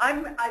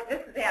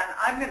 This is Ann.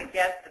 I'm going to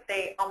guess that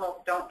they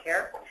almost don't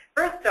care.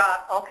 First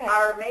off,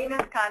 our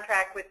maintenance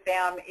contract with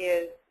them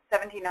is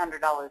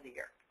 $1,700 a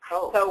year.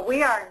 Oh. So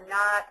we are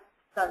not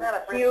some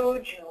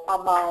huge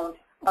amount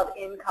of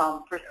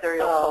income for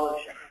Serial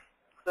Solutions.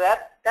 So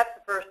that's the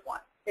first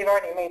one. They've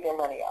already made their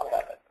money out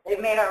of it. They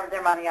made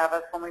their money out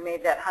of us when we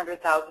made that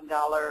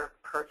 $100,000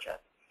 purchase.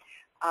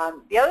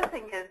 The other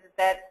thing is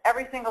that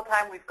every single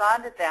time we've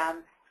gone to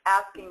them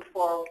asking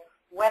for,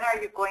 when are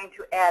you going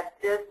to add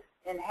this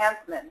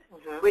enhancement,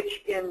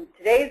 which in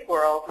today's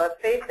world, let's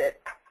face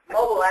it,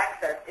 mobile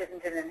access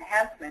isn't an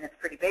enhancement, it's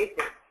pretty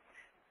basic.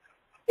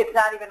 It's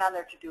not even on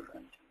their to-do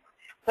list.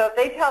 So if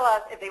they tell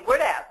us, if they were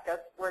to ask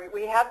us,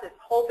 we have this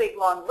whole big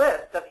long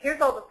list of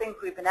here's all the things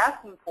we've been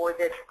asking for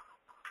that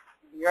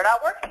you're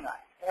not working on.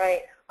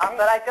 Right.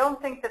 But I don't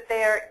think that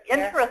they're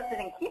interested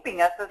in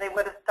keeping us, or they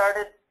would have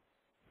started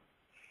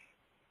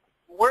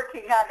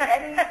working on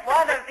any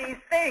one of these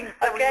things,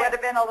 so we would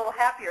have been a little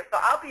happier. So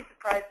I'll be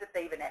surprised if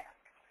they even ask.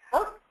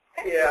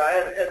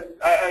 Yeah, and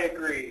I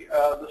agree.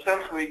 The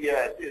sense we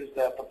get is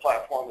that the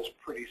platform is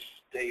pretty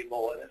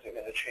stable and isn't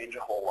going to change a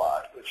whole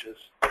lot, which is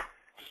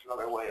just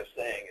another way of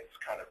saying it's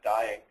kind of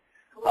dying.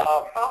 Was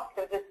the cost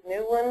of this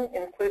new one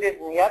included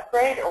in the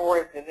upgrade, or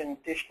is it an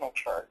additional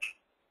charge?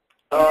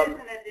 It is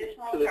an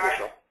additional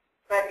charge,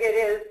 but it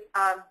is,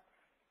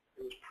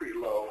 it was pretty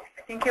low.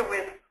 I think it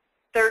was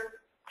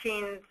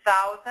 $13,000.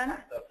 That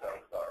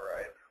sounds about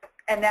right.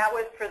 And that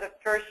was for the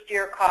first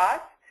year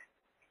cost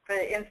for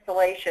the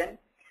installation.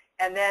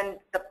 And then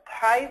the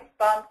price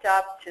bumped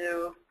up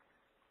to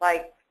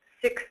like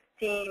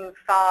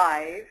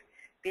 $16,500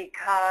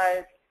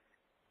 because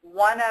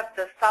one of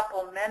the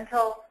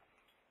supplemental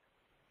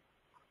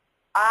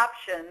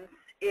options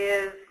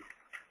is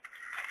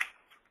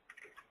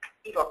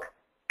ebook.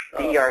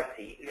 The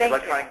ERC,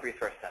 Electronic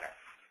Resource Center.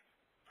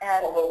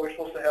 And Although we're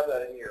supposed to have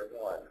that in year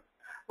one.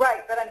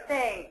 right, but I'm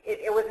saying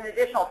it was an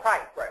additional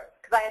price. Right.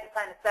 Because I had to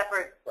sign a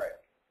separate price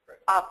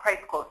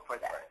quote for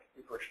that. Right.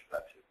 We purchased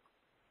that too.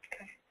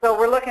 So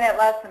we're looking at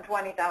less than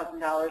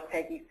 $20,000,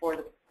 Peggy, for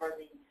the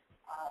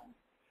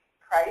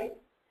price.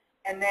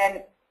 And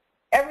then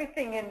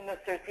everything in the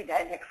Cersei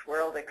Dynamics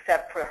world,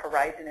 except for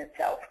Horizon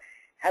itself,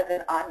 has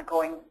an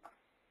ongoing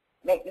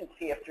maintenance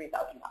fee of $3,000.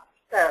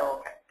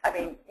 So, I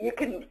mean, you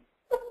can,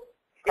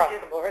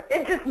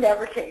 it just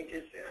never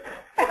changes.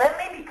 Well, that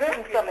may be good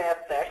in some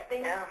aspects.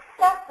 Yeah.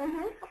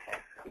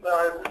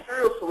 Well,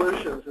 Serial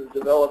Solutions has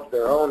developed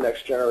their own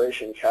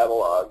next-generation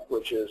catalog,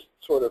 which is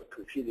sort of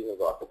competing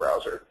with Aqua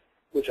Browser,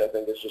 which I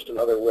think is just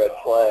another red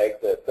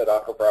flag that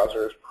Aqua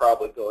Browser is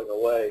probably going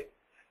away.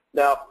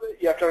 Now,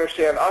 you have to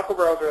understand, Aqua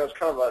Browser has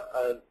kind of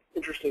an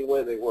interesting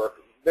way they work.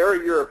 They're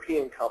a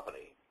European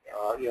company.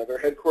 You know, they're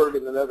headquartered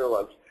in the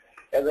Netherlands,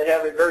 and they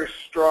have a very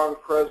strong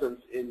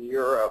presence in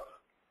Europe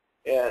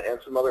and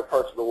some other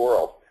parts of the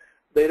world.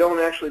 They don't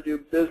actually do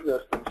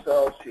business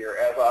themselves here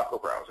as Aqua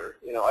Browser.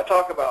 You know, I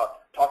talk about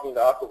talking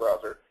to Aqua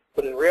Browser,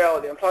 but in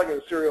reality, I'm talking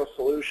to Serial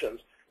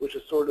Solutions, which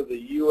is sort of the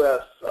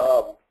U.S.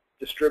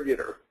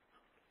 distributor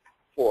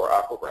for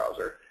Aqua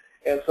Browser.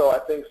 And so I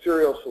think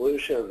Serial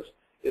Solutions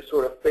is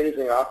sort of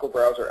phasing Aqua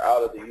Browser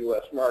out of the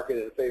U.S.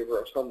 market in favor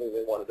of something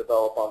they want to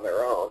develop on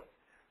their own.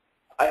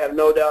 I have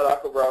no doubt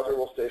Aqua Browser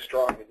will stay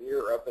strong in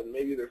Europe, and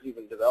maybe there's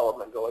even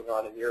development going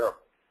on in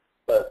Europe,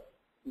 but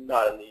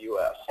not in the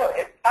U.S. So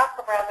if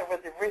Aqua Browser was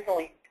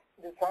originally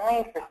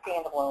designed for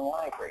standalone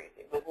libraries,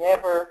 it was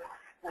never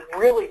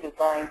really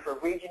designed for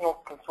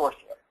regional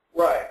consortia.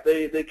 Right.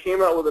 They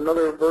came out with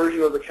another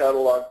version of the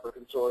catalog for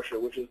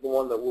consortia, which is the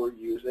one that we're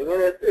using,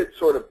 and it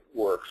sort of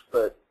works,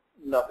 but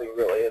nothing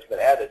really has been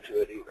added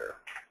to it either.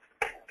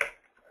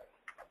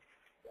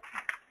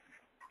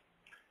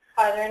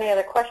 Are there any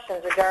other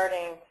questions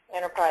regarding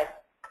enterprise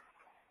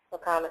or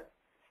comments?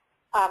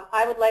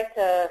 I would like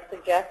to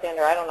suggest,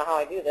 Andrew, I don't know how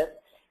I do this,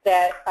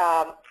 that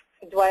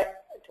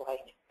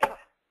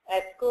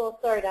at school,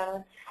 sorry,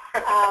 Donovan,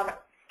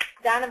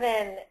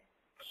 Donovan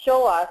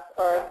show us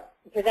or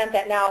present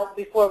that now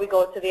before we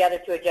go to the other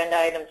two agenda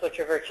items, which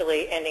are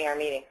virtually ending our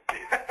meeting.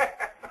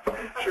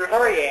 Sure.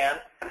 Sorry, Ann.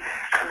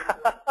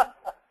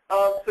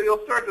 So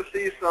you'll start to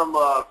see some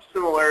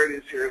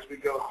similarities here as we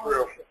go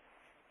through.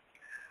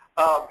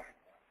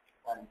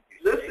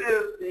 This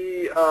is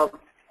the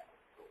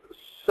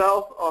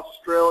South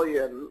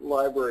Australian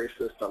library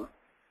system,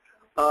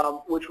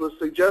 which was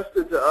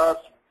suggested to us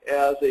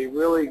as a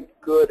really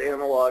good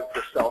analog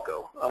for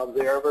SELCO.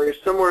 They are very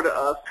similar to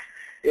us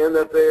in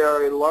that they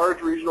are a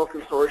large regional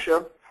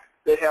consortia.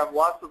 they have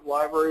lots of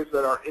libraries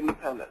that are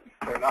independent.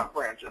 They're not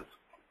branches.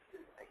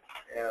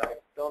 And I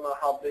don't know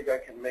how big I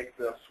can make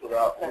this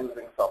without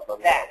losing something.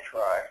 I'll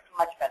try.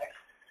 Much better,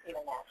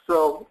 even that.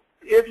 So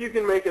if you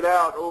can make it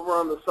out, over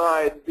on the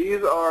side,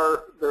 these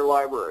are their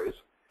libraries.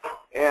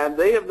 And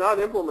they have not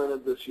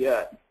implemented this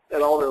yet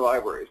at all their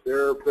libraries.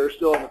 They're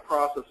still in the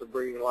process of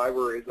bringing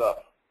libraries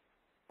up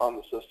on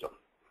the system.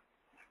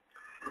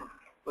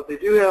 But they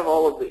do have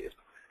all of these.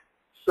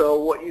 So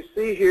what you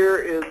see here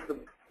is the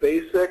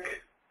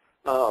basic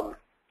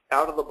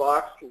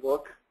out-of-the-box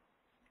look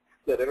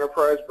that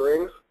Enterprise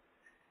brings.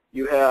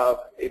 You have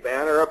a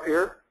banner up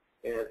here,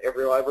 and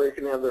every library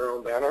can have their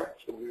own banner.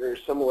 It's going to be very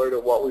similar to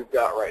what we've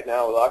got right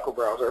now with Aqua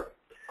Browser.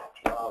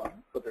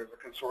 But there's a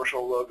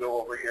consortial logo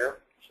over here,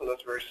 so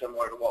that's very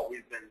similar to what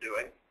we've been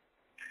doing.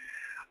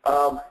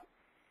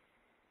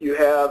 You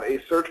have a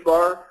search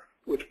bar,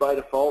 which by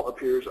default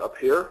appears up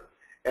here.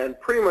 And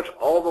pretty much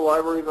all the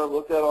libraries I've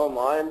looked at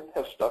online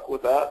have stuck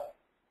with that.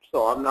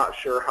 So I'm not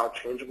sure how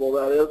changeable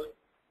that is.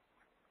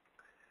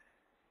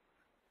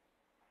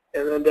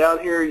 And then down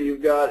here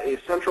you've got a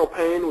central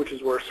pane, which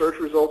is where search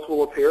results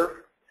will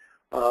appear.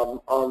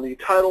 On the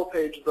title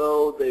page,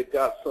 though, they've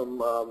got some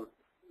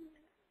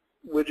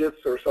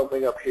widgets or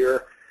something up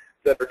here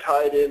that are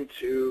tied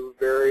into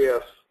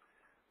various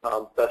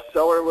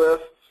bestseller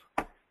lists.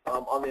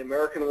 On the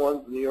American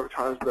ones, the New York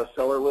Times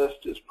bestseller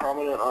list is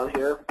prominent on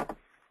here.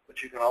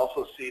 But you can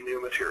also see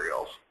new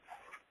materials,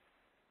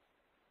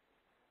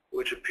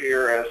 which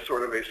appear as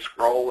sort of a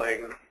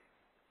scrolling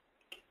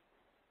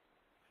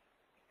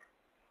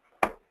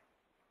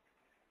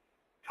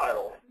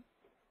title,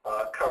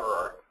 cover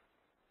art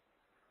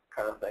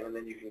kind of thing, and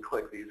then you can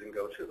click these and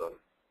go to them.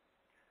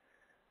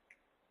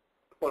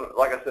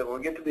 Like I said, when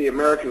we get to the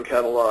American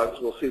catalogs,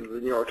 we'll see that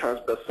the New York Times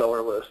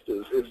bestseller list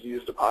is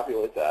used to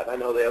populate that. I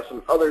know they have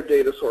some other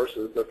data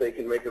sources that they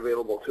can make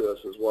available to us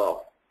as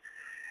well.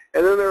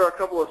 And then there are a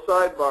couple of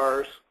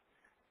sidebars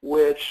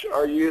which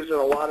are used in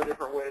a lot of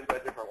different ways by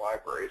different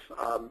libraries.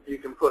 You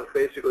can put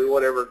basically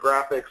whatever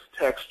graphics,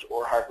 text,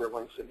 or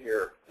hyperlinks in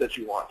here that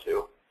you want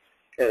to.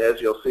 And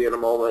as you'll see in a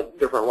moment,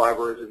 different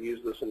libraries have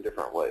used this in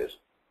different ways.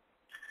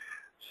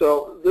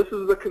 So this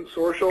is the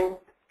consortial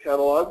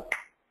catalog,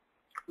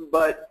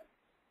 but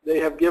they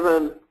have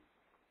given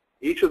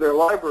each of their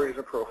libraries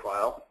a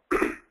profile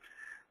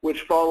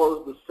which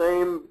follows the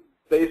same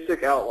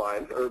basic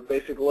outline or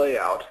basic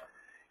layout.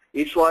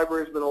 Each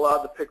library has been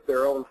allowed to pick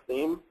their own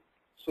theme,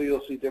 so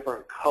you'll see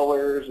different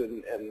colors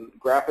and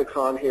graphics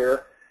on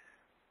here.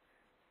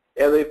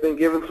 And they've been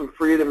given some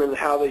freedom in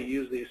how they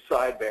use these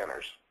side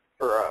banners,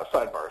 or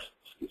sidebars,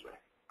 excuse me.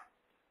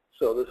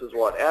 So this is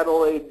what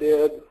Adelaide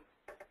did,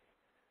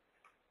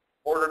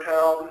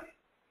 Bordertown.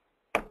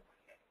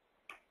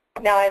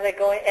 Now, as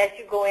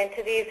you go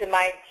into these, am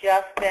I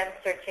just then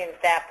searching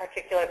that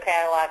particular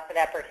catalog for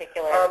that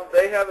particular?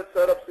 They have it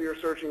set up so you're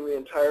searching the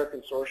entire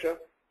consortia.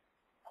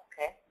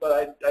 Okay.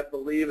 But I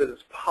believe it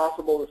is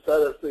possible to set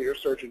it so you're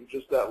searching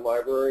just that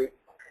library.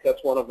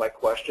 That's one of my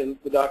questions.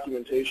 The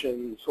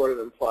documentation sort of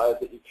implies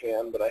that you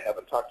can, but I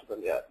haven't talked to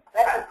them yet.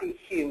 That would be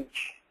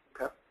huge.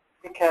 Okay.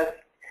 Because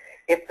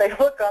if they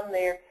look on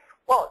there,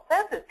 well, it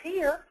says it's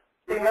here.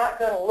 They're not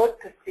going to look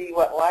to see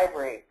what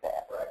library it's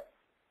at. Right.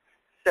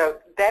 So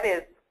that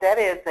is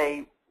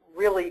a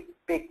really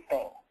big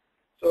thing.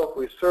 So if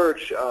we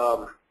search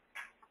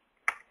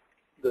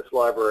this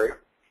library,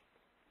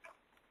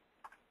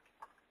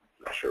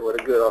 not sure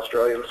what a good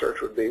Australian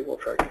search would be. We'll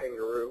try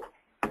kangaroo.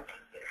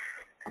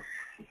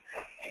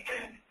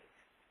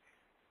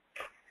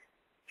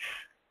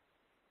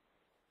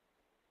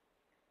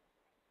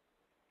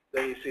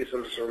 Then you see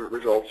some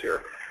results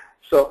here.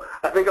 So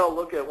I think I'll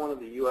look at one of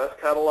the U.S.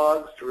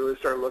 catalogs to really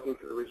start looking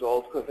for the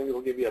results, because I think it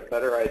will give you a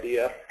better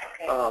idea.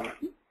 Okay.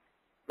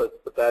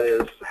 But that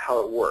is how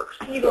it works.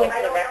 Can you go into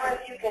I the don't know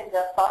reference? if you can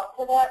default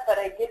to that, but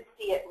I did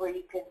see it where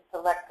you can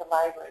select the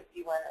libraries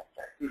you want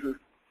to search. Mm-hmm.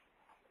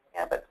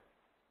 Yeah, but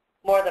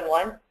More than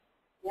one?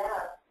 yeah.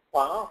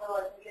 Wow. So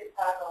I think it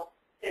toggles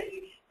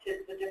to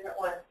the different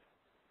ones.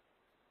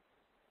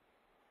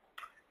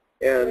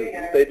 And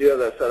they do have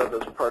that set up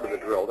as part of the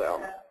drill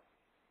down.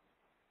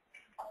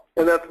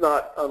 And that's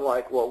not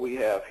unlike what we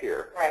have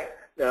here. Right.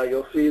 Now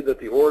you'll see that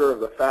the order of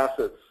the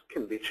facets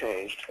can be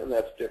changed, and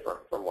that's different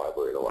from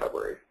library to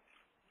library.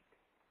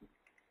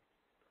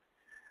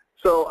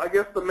 So I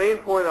guess the main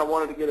point I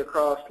wanted to get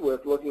across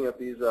with looking at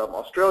these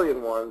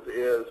Australian ones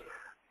is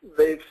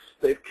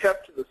they've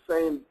kept the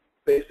same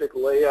basic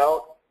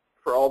layout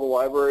for all the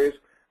libraries,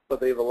 but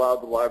they've allowed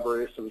the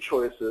libraries some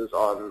choices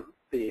on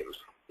themes,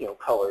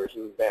 colors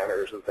and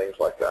banners and things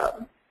like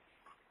that.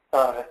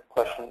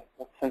 Question.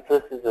 Since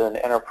this is an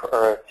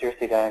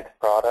Seriously Dynamics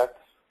product,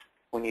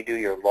 when you do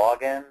your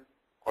login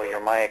or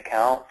your My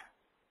Account,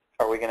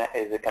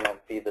 is it gonna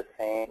be the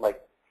same?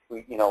 Like,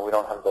 we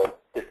don't have the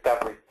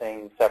discovery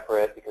thing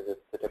separate because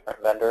it's a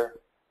different vendor?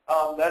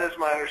 That is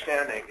my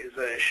understanding, is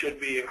that it should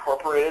be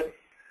incorporated.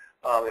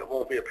 It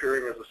won't be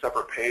appearing as a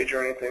separate page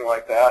or anything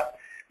like that.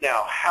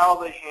 Now, how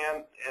they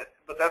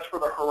but that's for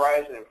the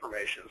horizon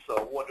information.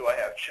 So what do I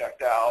have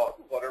checked out?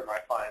 What are my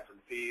fines and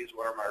fees?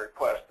 What are my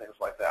requests? Things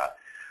like that.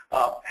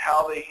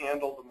 How they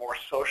handle the more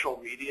social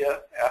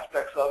media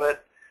aspects of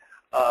it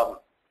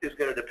is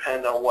going to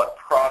depend on what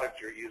product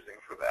you're using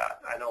for that.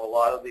 I know a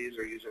lot of these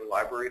are using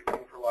library thing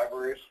for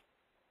libraries.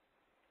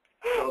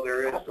 So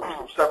there is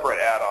some separate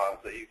add-ons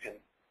that you can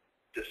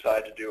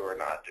decide to do or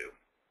not do.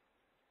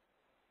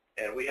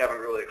 And we haven't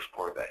really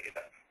explored that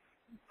yet.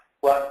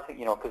 Well,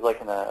 you know, because like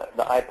in the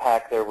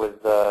IPAC, there was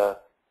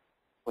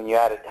when you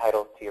added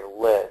titles to your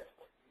list,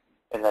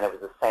 and then it was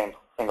the same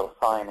single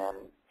sign-in.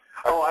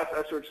 Oh,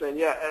 that's what you're saying.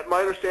 Yeah, my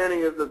understanding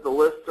is that the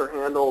lists are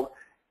handled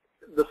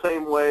the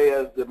same way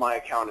as the My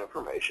Account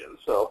information.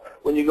 So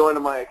when you go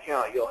into My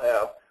Account, you'll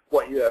have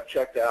what you have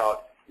checked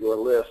out, your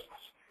lists,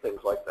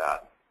 things like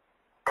that.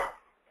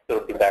 So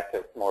it'll be back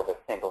to more of a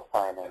single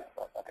sign-in.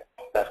 Okay,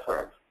 that's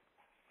correct.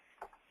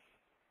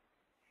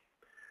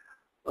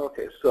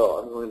 Okay, so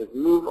I'm going to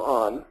move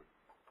on.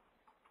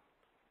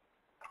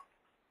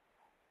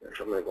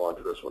 Actually, I'm going to go on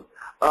to this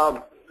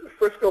one.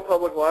 Frisco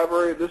Public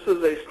Library, this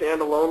is a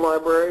standalone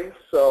library,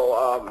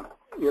 so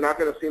you're not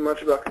going to see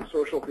much about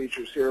consortial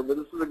features here, but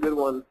this is a good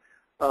one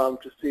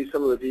to see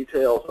some of the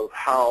details of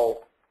how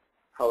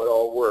it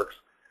all works.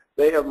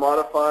 They have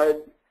modified,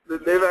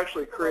 they've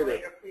actually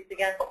created,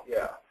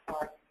 yeah,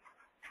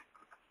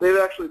 they've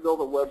actually built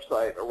a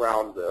website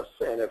around this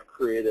and have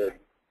created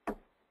a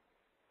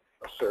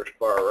search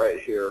bar right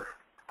here.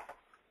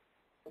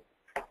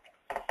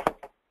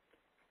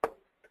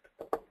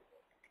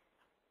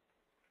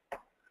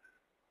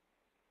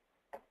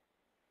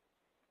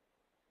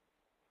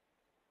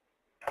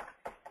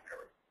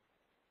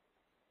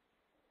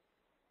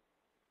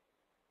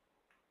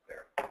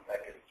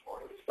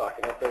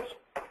 Stocking up this.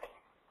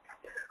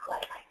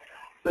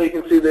 So you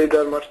can see they've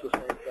done much the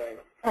same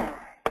thing.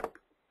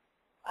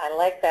 I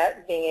like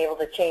that, being able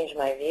to change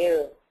my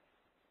view.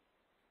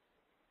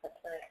 That's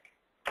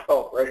nice.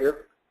 Oh, right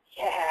here?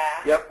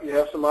 Yeah. Yep, you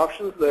have some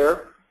options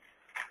there.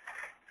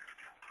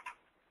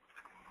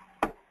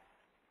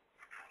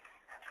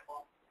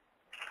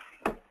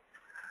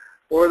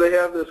 Or they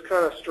have this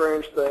kind of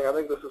strange thing. I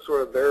think this is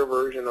sort of their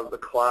version of the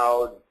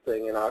cloud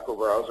thing in Aqua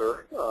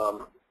Browser.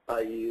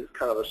 i.e.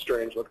 kind of a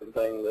strange looking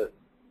thing that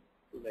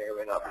may or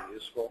may not be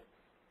useful.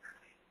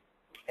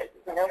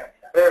 Nope.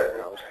 There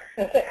it goes.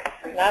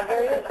 Not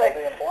very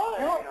useful.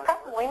 No,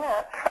 probably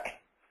not.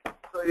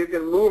 So you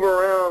can move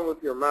around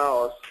with your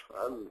mouse.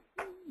 I'm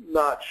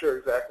not sure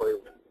exactly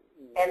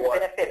And the what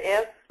benefit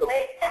is? the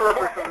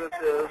purpose of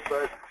this is,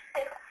 but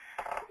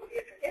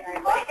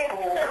It looks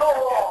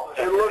cool.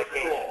 it looks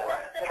cool.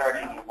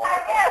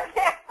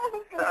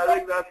 I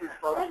think that's as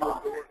functional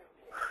as it.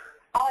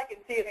 All I can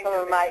see is some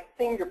of my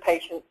senior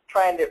patients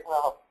trying to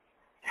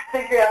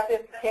figure out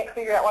this, can't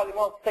figure out why they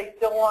won't stay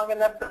still long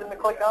enough for them to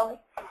click on it.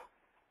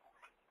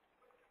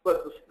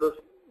 But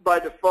by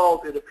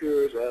default, it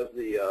appears as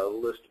the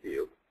list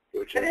view,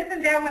 which But is.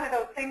 isn't that one of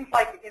those things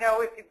like, you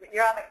know, if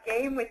you're on a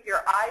game with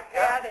your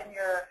iPad and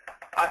you're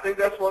I think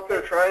that's what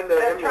they're trying to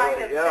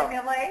emulate. Yeah,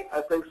 simulate?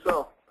 I think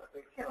so.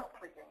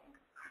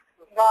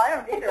 Well, I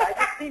don't either. I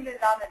just seen it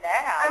on the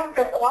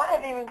NAV. Well, I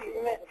haven't even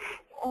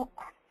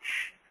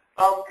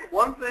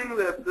One thing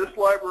that this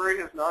library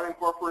has not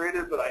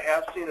incorporated, but I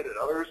have seen it at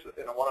others,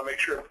 and I want to make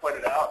sure to point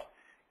it out,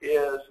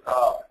 is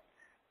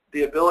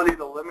the ability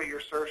to limit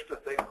your search to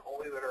things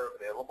only that are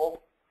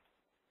available.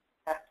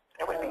 That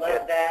would be I good.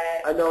 love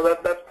that. I know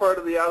that's part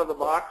of the out of the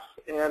box,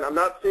 and I'm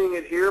not seeing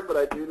it here, but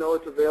I do know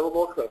it's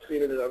available because I've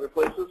seen it in other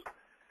places.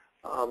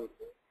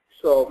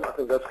 So I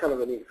think that's kind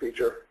of a neat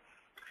feature.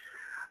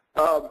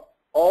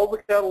 All the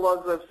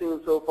catalogs I've seen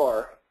so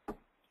far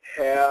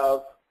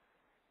have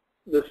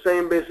the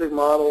same basic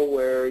model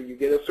where you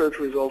get a search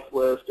results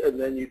list and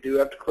then you do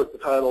have to click the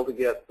title to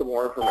get the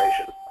more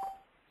information.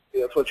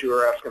 That's what you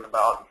were asking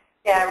about.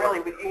 Yeah,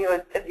 really, you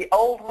know, the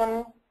old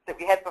one that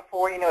we had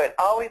before, you know, it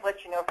always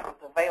lets you know if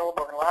it's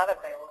available or not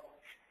available.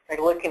 By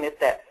looking at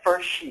that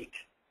first sheet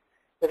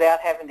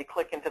without having to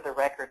click into the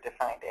record to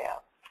find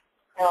out.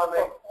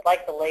 I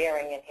like the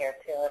layering in here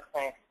too. That's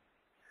nice.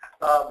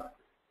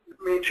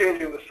 Me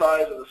changing the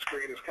size of the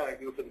screen is kind of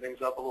goofing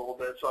things up a little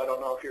bit, so I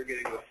don't know if you're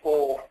getting the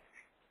full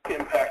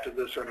impact of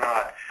this or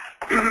not.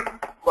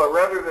 But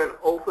rather than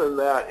open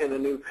that in a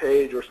new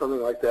page or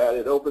something like that,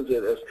 it opens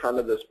it as kind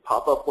of this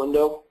pop-up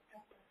window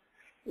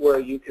where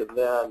you can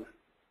then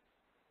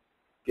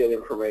get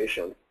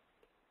information.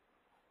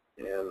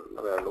 And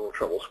I'm having a little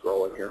trouble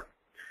scrolling here.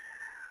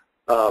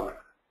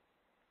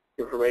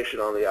 Information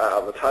on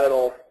the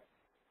title,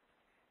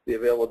 the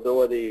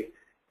availability,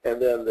 and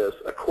then this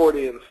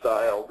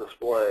accordion-style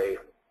display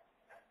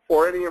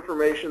for any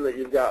information that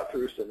you've got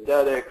through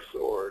Syndetics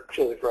or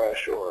Chili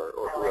Fresh or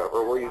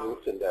whoever. We're using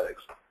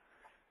Syndetics.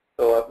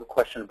 So I have a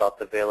question about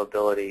the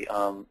availability.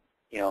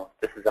 You know,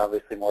 this is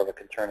obviously more of a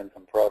concern in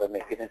some pro than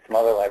maybe in some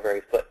other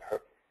libraries, but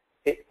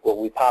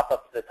will we pop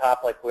up to the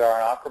top like we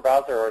are on Aqua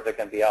Browser, or is it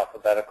going to be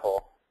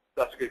alphabetical?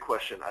 That's a good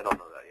question. I don't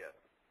know that yet.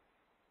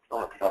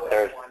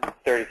 There's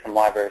 30-some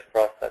libraries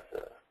for us, that's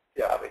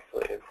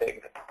obviously a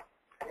big.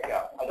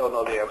 Yeah, I don't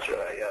know the answer to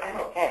that yet.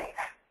 Okay.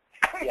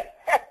 yeah.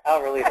 I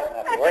don't really don't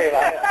have to worry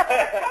about it.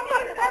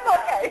 I'm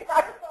okay.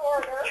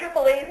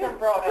 Triple A's and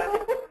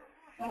Broda.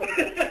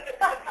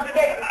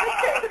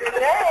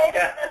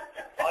 Yeah.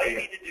 All you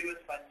need to do is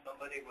find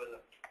somebody with a,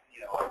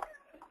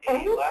 A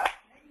class.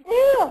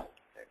 Yeah.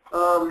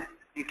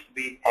 Needs to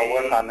be. I'll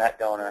work on that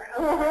donor.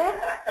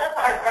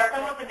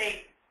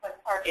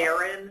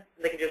 Aaron,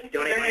 they can just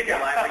donate to your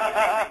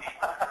library.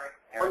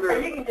 or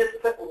you can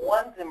just put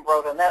ones in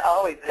Broda, and that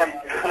always comes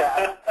to the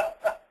job.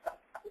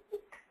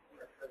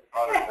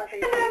 What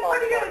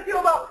are you going to do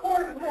about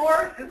Fort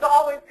Worth? It's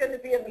always going to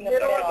be in the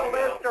middle of the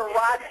list, or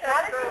Rochester.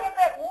 Not if you get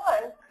that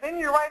one, then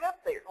you're right up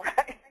there,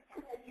 right?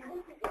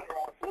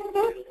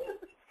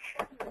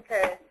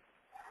 Okay.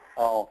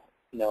 Oh,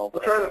 no.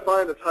 I'm trying to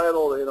find a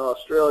title in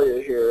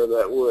Australia here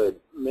that would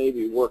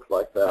maybe work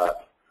like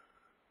that.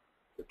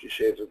 50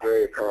 Shades of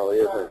Grey apparently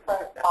isn't.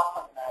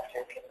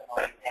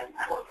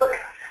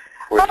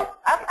 Well,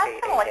 I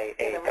kind of like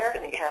the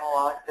American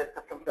catalog that's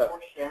a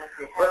consortium.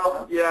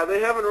 Well, yeah, they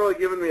haven't really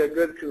given me a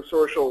good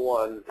consortial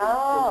one.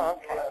 Oh,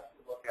 okay.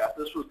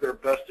 This was their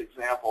best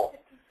example.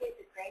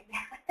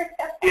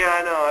 Yeah,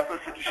 I know. I put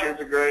 50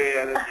 Shades of Grey,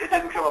 and it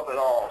didn't come up at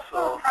all.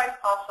 So Try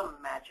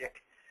Possum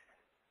Magic.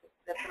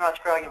 That's an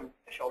Australian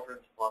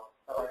children's book.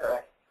 Okay.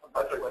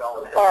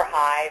 Or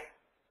Hive.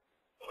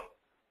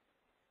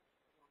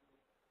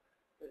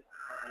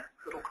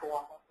 Little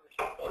koala.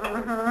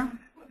 Mm-hmm.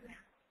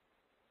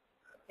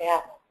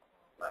 Yeah.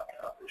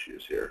 Laptop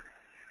issues here.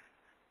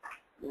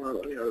 Well,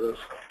 let me out of this.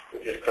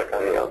 Just click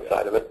on the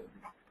outside of it.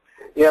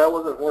 Yeah, it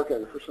wasn't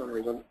working for some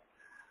reason.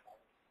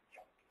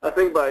 I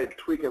think by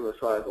tweaking the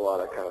size a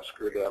lot, I kind of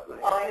screwed up.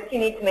 If you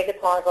need to make it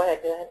smaller, go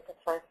ahead, do it.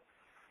 That's fine.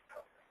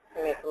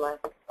 Let me make it mine.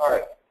 All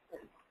right.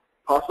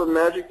 Possum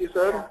Magic, you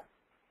said?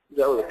 Is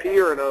that with a P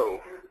or an O?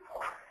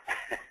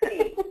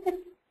 They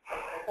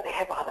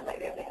have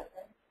automated it.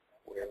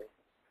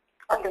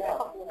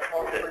 Arkansas.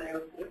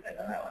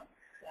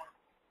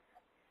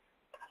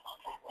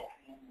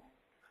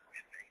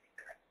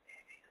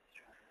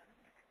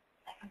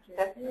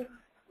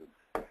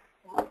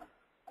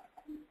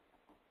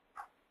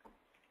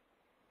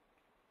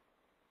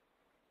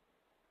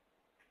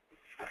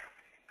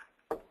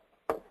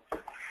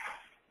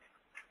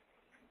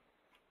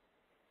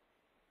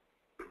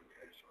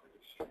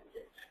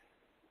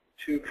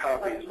 Two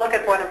copies. Look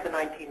at one of the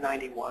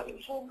 1991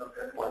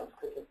 ones,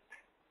 because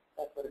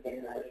that would have been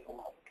a nice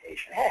little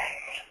application.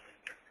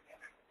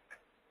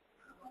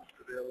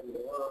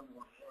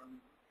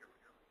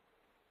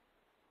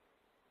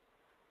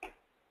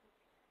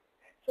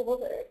 So what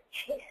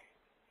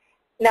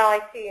now I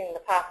see in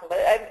the Possum, but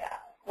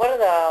what are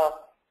the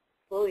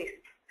Bluey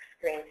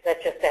screens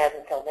that just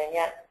hasn't filled in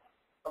yet?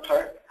 I'm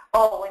sorry?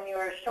 Oh, when you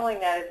were showing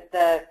that,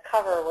 the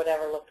cover or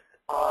whatever looks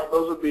odd.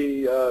 Those would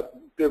be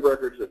bib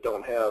records that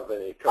don't have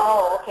any cover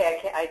Oh,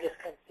 okay. I just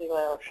couldn't see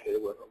what else.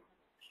 associated with them.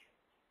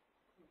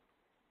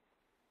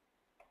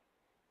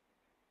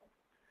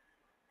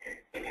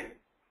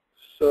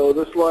 So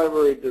this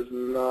library does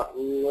not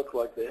look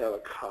like they have a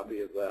copy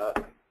of that.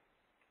 I'm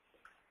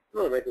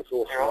going to make this a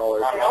little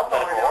smaller.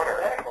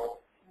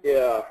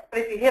 Yeah. But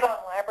if you hit on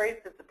libraries,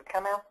 does it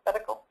become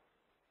alphabetical?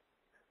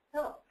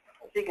 No.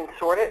 So you can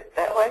sort it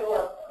that way?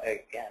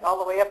 Again. All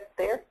the way up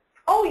there?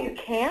 Oh, you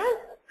can?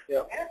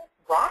 Yeah.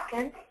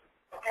 Rockin'.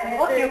 And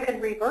look, you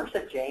can reverse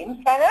it,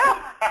 James. I know.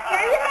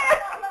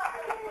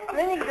 And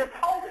then you can just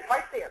hold it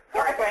right there.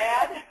 Sorry,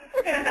 Brad.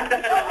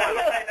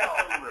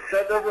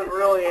 That doesn't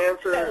really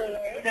answer.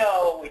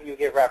 No, when you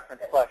get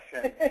reference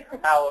questions,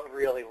 how it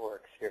really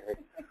works here.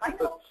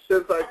 But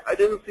since I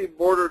didn't see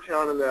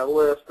Bordertown in that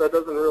list, that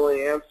doesn't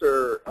really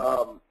answer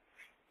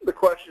the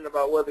question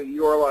about whether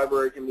your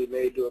library can be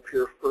made to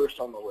appear first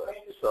on the list.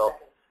 So,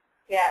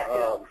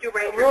 Yeah,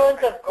 Ruins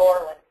of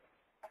Gorlin.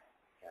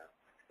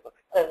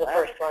 That's the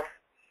first one.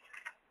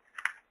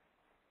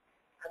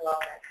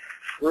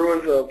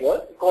 Ruins of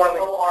what? Gorlin.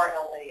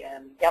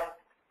 O-R-L-A-N. Yep.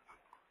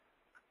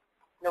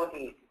 No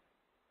D.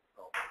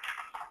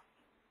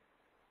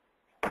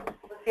 Let's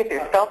see if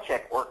your spell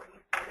check works.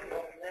 No,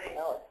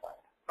 it's fine.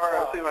 All right,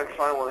 I'll see if I can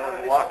find one that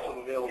has lots of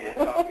available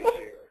copies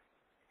here.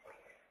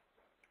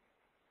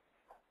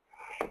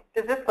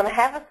 Does this one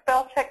have a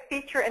spell check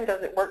feature, and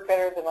does it work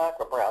better than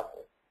Aqua Browser?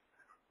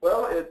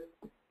 Well, it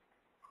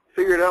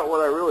figured out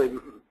what I really,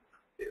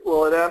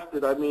 well, it asked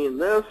did I mean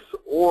this,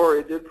 or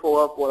it did pull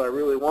up what I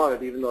really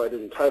wanted, even though I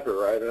didn't type it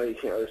right. I know you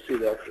can't really see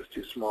that because it's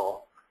too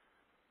small.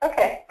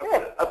 Okay,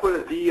 good. I put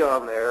a D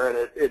on there,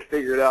 and it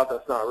figured out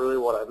that's not really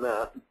what I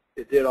meant.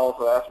 It did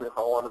also ask me if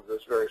I wanted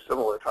this very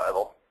similar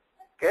title.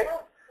 Good.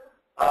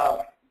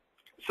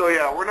 So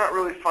yeah, we're not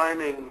really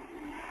finding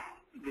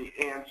the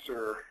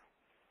answer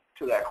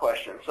to that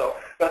question. So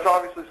that's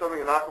obviously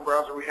something in Aqua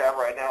Browser we have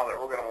right now that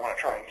we're going to want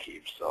to try and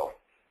keep. So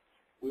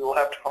we will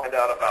have to find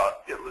out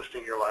about it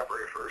listing your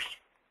library first.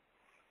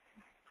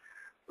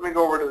 Let me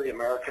go over to the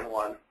American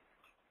one.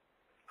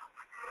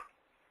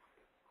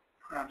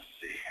 Let's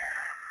see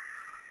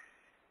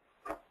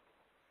here.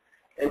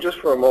 And just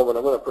for a moment,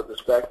 I'm going to put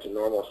this back to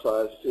normal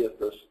size, see if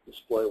this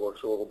display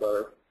works a little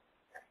better.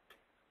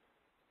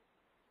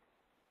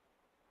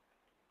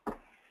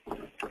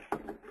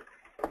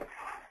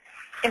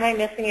 Am I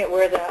missing it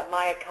where the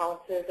My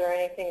Accounts is or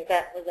anything?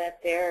 Was that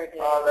there? Or did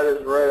That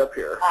is right up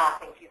here. Ah,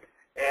 thank you.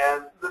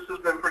 And this has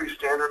been pretty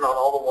standard on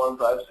all the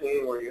ones I've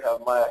seen where you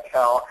have My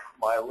Account,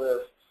 My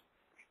Lists,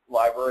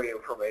 library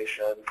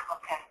information.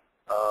 Okay.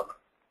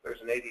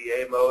 There's an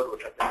ADA mode,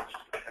 which I think is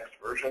just the text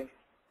version.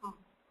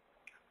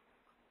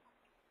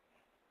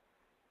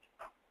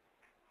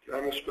 Did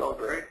I misspell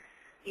Gray?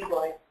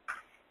 E-Y.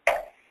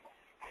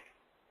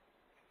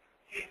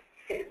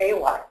 It's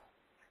A-Y.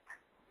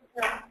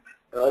 No,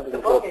 I The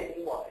didn't book pull. is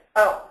E-Y.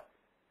 Oh.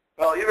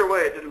 Well, either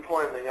way, it didn't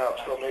pull anything up,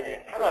 so maybe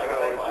it's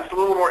just a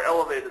little more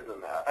elevated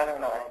than that. I don't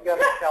know. You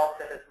haven't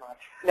shelved it as much.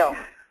 No.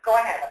 Go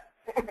ahead.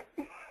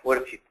 What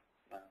if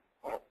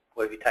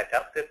you typed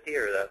out 50,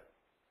 or is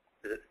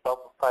it spelled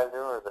 50,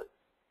 or is it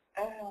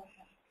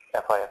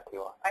FIFTY?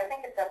 I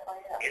think it's FIF.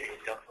 It is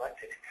still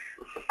selected.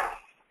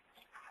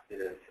 It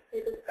is.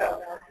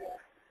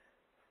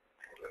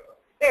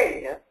 There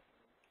you go.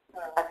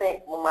 I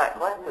think, well, my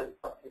glasses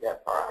don't see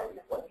that far.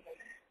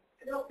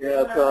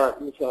 Yeah,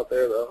 it's not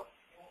there though.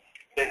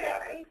 They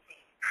have it.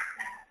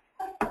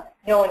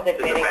 No one's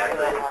admitting They to it.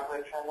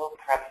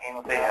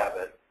 have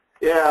it.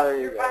 Yeah, there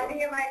you You're go. finding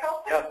it,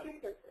 Michael? Yep.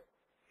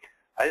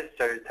 I just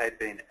started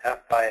typing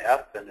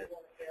FIF, and it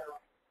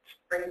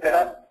Brings it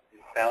up.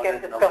 found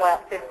Gets it. it fill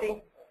out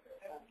 50.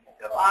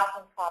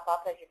 Options pop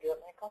up as you do it,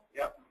 Michael?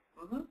 Yep.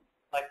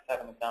 Like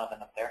 7 is not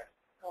enough there.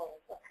 Oh,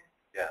 okay.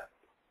 Yeah.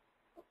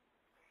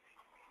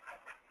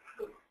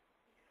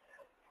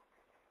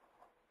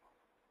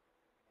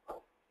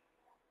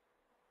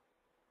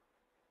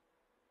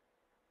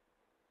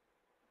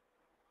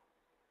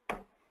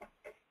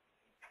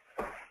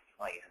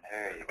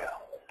 There you go.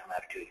 I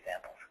have 2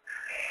 examples.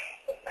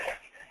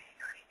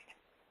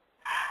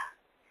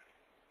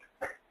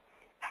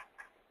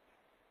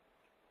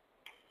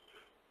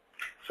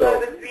 So I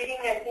was reading,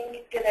 I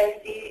think, did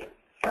I see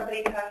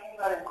somebody talking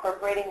about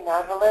incorporating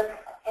novelists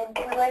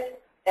into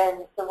it?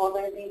 And so will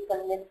there be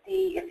some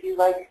nifty, if you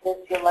like this,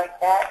 you like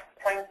that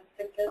kinds of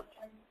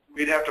suggestions?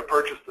 We'd have to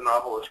purchase the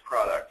Novelist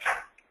product,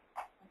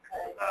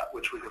 Okay.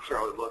 which we can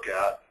certainly look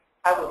at.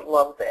 I would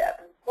love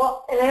that.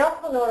 Well, and I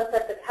also noticed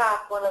at the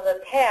top, one of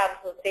the tabs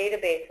was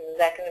databases. Is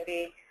that going to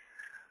be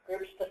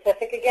group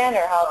specific again,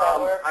 or how that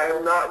works? I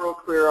am not real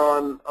clear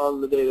on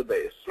the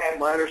database.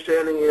 My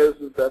understanding is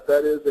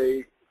that is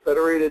a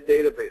federated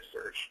database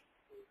search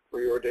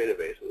for your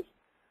databases.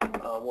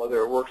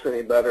 Whether it works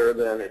any better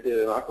than it did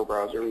in Aqua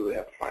Browser, we would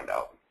have to find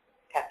out.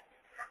 Okay.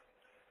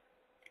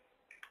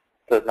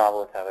 Does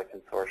Novelist have a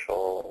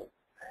consortial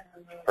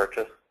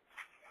purchase?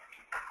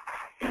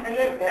 And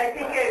then I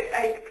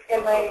think,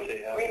 am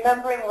I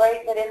remembering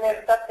right that in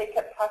their stuff they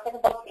kept talking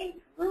about these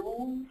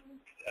rooms?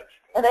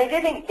 And I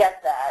didn't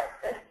get that.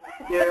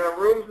 Yeah,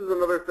 rooms is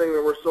another thing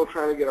that we're still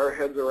trying to get our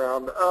heads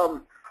around.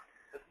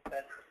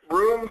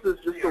 Rooms is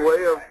just a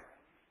way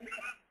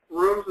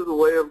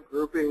of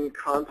grouping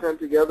content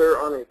together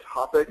on a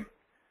topic.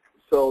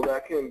 So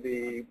that can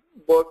be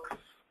books,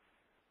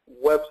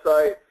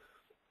 websites,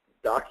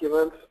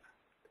 documents.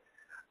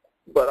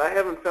 But I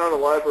haven't found a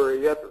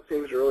library yet that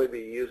seems to really be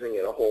using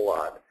it a whole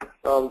lot.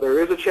 There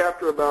is a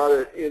chapter about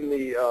it in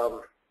the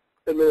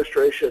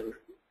administration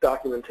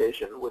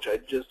documentation, which I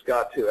just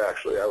got to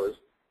actually.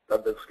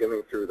 I've been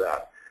skimming through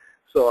that.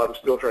 So I'm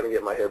still trying to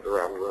get my head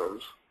around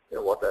rooms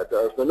and what that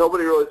does. But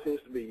nobody really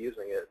seems to be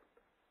using it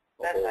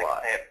a That's whole like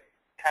lot. it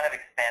kind of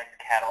expands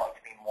the catalog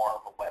to be more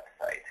of a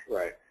website.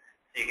 Right.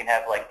 So you can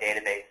have like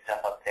database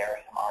stuff up there,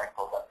 some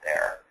articles up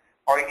there,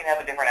 or you can have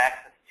a different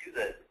access to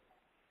the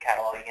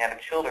catalog. You can have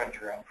a children's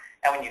room,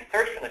 and when you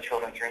search for the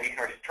children's room, you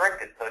can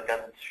restrict it so it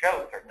doesn't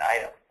show certain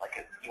items. Like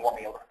you won't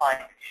be able to find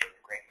it if you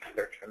great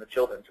search from the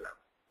children's room.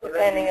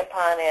 Depending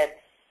upon its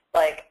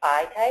like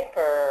eye type,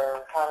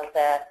 or how does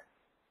that?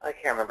 I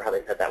can't remember how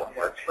they said that one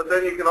works. But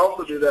then you can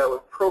also do that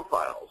with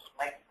profiles.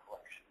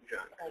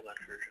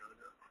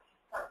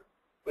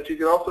 But you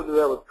can also do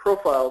that with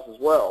profiles as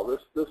well.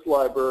 This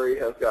library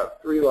has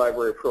got 3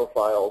 library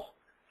profiles.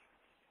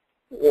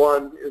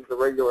 One is the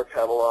regular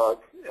catalog,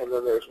 and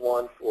then there's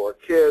one for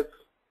kids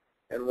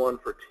and one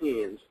for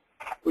teens,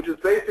 which is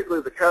basically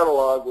the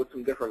catalog with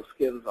some different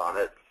skins on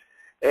it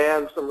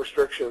and some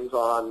restrictions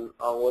on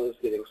what is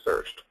getting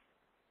searched.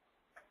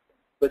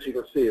 But you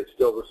can see it's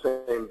still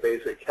the same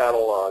basic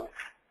catalog.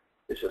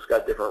 It's just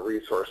got different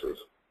resources.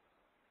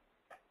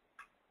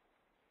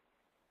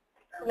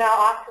 Now,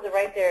 off to the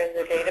right there is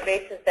their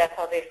databases. That's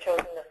how they've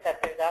chosen to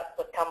set theirs up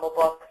with tumble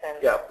books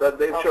and. Yeah,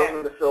 they've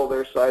chosen to fill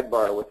their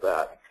sidebar with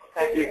that.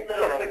 Okay.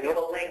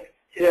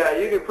 Yeah,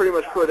 you can pretty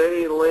much put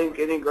any link,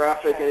 any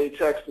graphic, any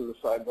text in the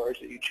sidebars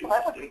that you choose. Well,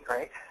 that would be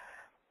great.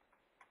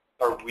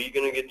 Are we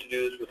going to get to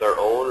do this with our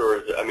own, or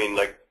is it, I mean,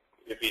 like,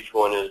 if each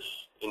one is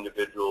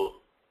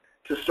individual?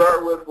 To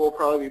start with, we'll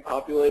probably be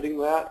populating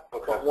that.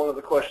 Okay. But one of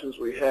the questions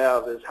we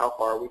have is how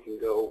far we can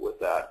go with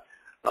that.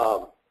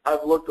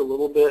 I've looked a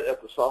little bit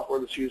at the software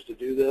that's used to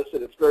do this,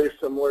 and it's very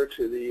similar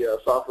to the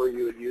software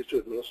you would use to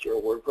administer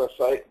a WordPress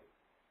site.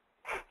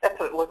 That's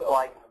what it looks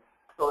like.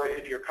 So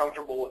if you're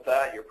comfortable with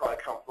that, you're probably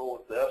comfortable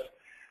with this.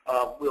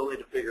 We'll need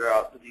to figure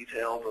out the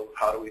details of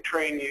how do we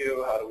train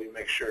you, how do we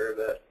make sure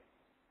that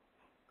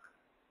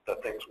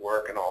things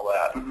work and all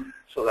that.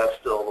 So that's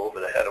still a little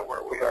bit ahead of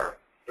where we are.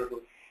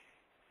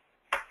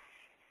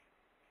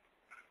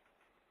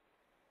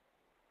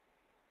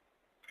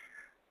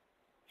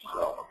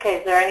 So. Okay,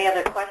 is there any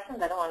other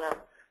questions? I don't want to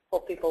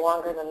hold people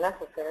longer than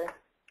necessary.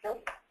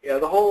 Nope. Yeah,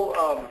 the whole,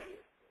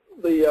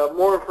 the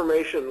more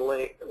information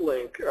link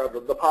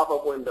the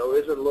pop-up window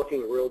isn't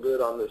looking real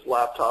good on this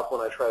laptop when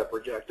I try to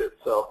project it.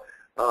 So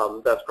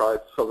that's probably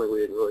something we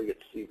didn't really get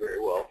to see very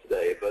well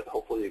today, but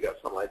hopefully you got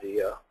some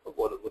idea of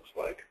what it looks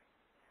like.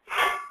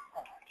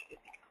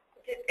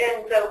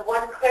 And the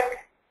one-click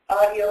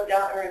audio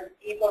down or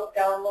ebook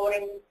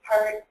downloading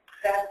part,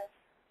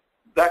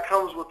 that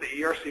comes with the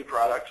ERC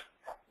product,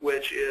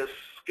 which is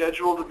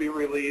scheduled to be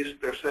released,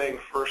 they're saying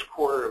first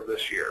quarter of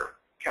this year,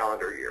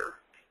 calendar year.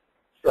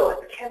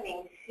 so it's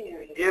coming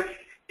soon.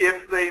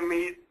 If they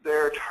meet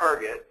their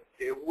target,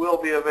 it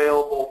will be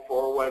available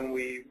for when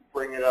we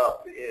bring it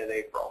up in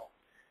April.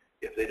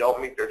 If they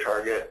don't meet their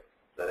target,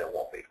 then it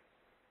won't be.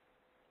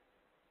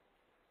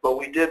 But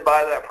we did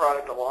buy that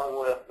product along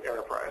with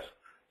Enterprise.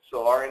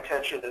 So our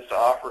intention is to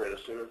offer it as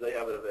soon as they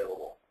have it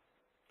available.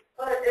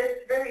 Well,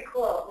 it's very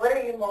cool. What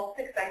are you most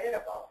excited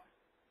about?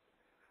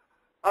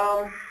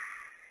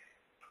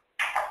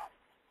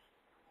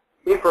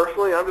 Me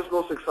personally, I'm just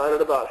most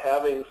excited about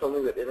having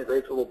something that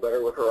integrates a little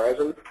better with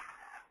Horizon,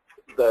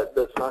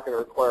 that's not going to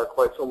require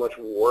quite so much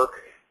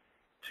work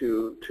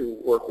to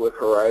work with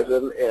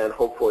Horizon, and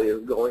hopefully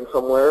is going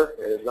somewhere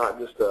and is not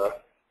just a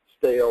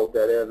stale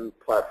dead-end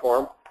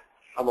platform.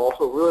 I'm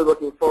also really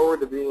looking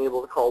forward to being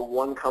able to call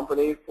one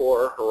company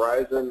for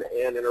Horizon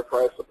and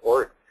Enterprise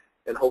support,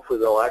 and hopefully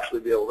they'll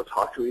actually be able to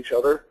talk to each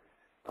other.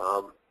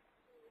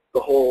 The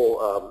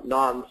whole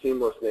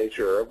non-seamless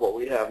nature of what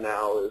we have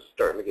now is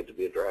starting to get to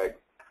be a drag.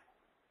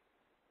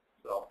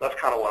 So that's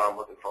kind of what I'm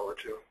looking forward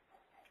to.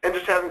 And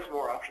just having some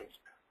more options.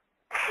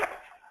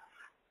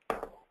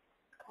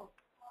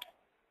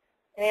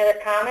 Any other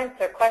comments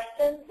or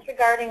questions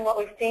regarding what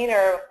we've seen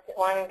or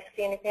wanting to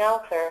see anything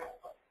else? Or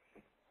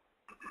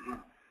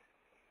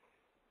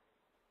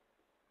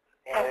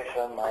Yeah, there's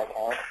on my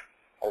account.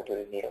 Or do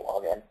we need a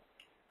login?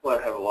 Well,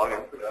 I have a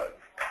login for that.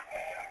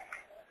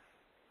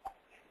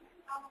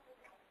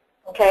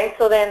 okay,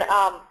 so then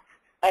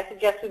I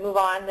suggest we move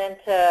on then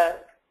to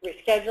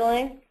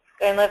rescheduling.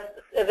 Unless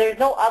if there's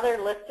no other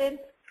listed,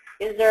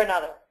 is there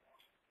another?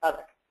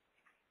 Other.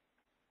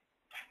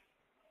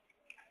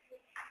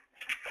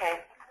 Okay.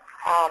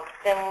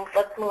 Then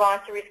let's move on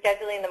to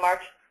rescheduling the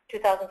March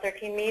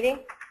 2013 meeting.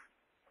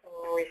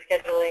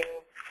 Rescheduling,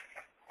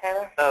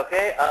 Tyler?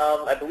 Okay,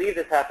 I believe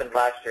this happened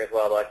last year as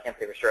well, though I can't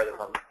say for sure this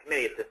on the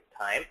committee at this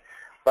time.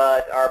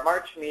 But our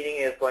March meeting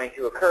is going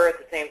to occur at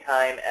the same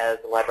time as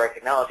the Library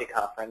Technology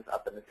Conference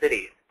up in the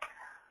cities.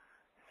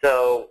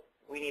 So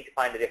we need to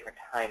find a different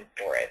time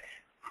for it.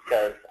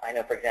 Because I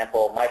know, for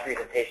example, my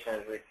presentation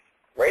is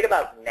right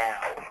about now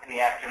in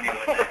the afternoon.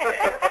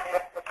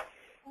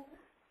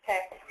 Okay.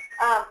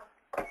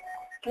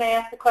 Can I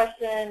ask the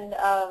question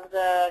of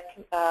the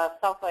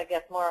SELCO, I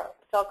guess, more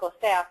SELCO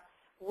staff?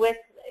 With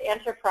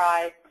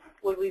Enterprise,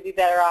 would we be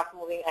better off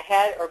moving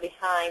ahead or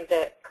behind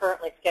the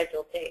currently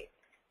scheduled date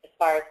as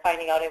far as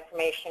finding out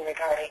information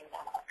regarding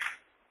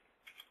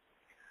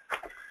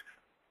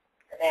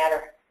the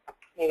matter?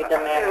 Maybe it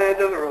doesn't matter. It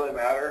doesn't really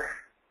matter.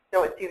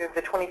 So it's either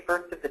the 21st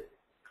or the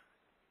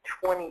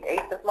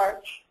 28th of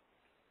March?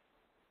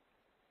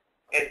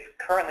 It's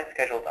currently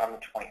scheduled on the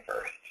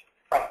 21st.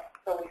 Right.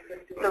 So we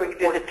could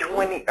do the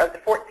 14th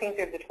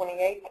or the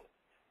 28th?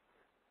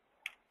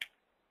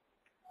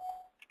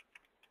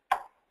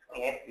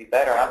 Yeah, it'd be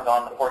better. I'm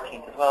gone the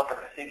 14th as well for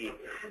Kasugi.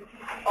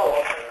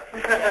 Oh,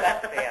 okay.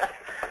 That's bad.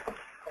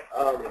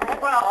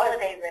 Well,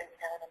 holiday written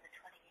down on the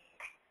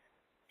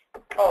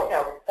 28th. Oh, no,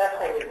 that's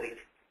Holy Week.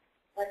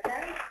 What's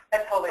that?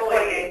 That's Holy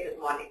Week is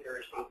Monday,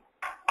 Thursday.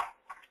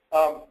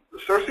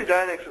 Cersei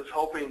Dynix is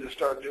hoping to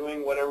start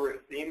doing whatever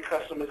theme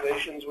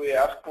customizations we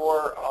ask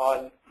for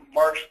on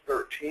March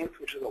 13th,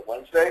 which is a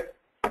Wednesday.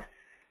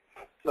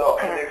 So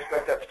I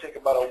expect that to take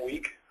about a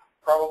week,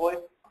 probably.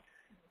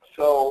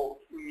 So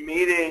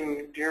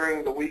meeting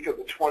during the week of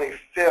the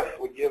 25th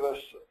would give us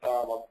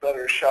a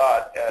better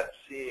shot at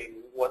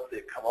seeing what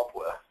they come up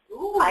with.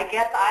 Ooh. I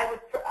guess I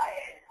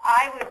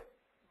would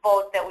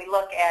vote that we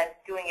look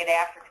at doing it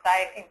after, because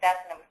I think that's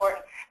an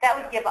important. That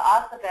would give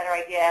us a better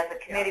idea as a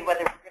committee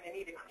whether we're going to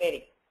need a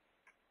committee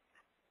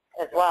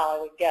as well, I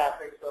would guess.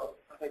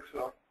 I think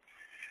so.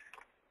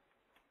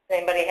 Does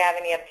anybody have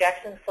any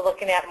objections to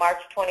looking at March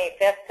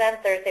 25th then,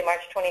 Thursday,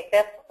 March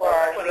 25th?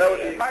 Or So that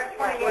would be March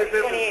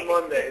 25th is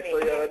Monday, so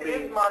yeah, that'd It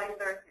is be... Monday,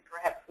 Thursday.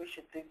 Perhaps we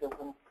should do the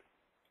one.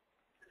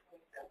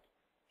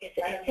 Is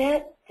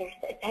it?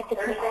 Thursday? That's a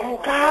good, oh,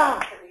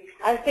 God.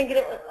 I was thinking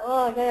it was,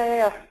 oh,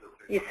 yeah.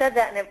 You said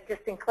that and it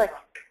just didn't click.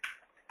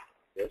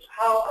 Yes.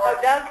 How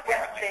does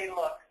Wednesday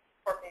look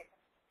for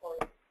people?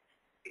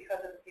 Because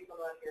of the people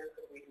not here,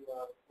 could we do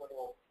a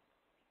little?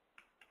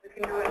 We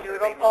can do a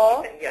doodle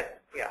poll. Yes,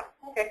 yeah.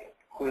 Okay.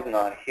 Who's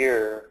not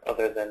here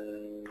other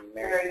than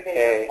Mary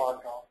Kay?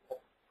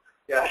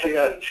 Yeah,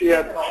 she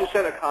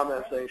sent a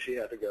comment saying she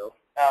had to go.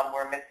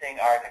 We're missing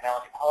our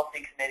Technology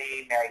Policy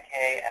Committee, Mary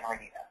Kay, and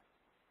Renita.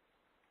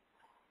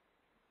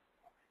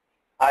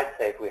 I'd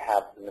say if we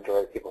have the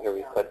majority of people here,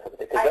 we could,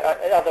 because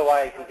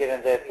otherwise you get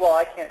into this, well,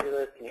 I can't do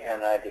this,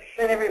 and I just...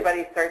 Then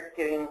everybody starts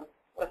getting,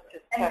 let's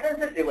just And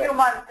since it's do 2 it.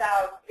 months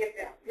out,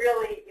 if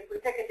we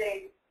pick a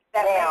date,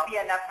 that Now. may be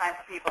enough time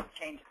for people to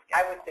change it.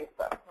 I would think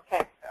so.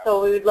 Okay,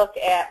 so we would look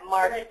at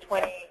March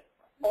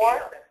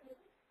 24th,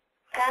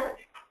 10th,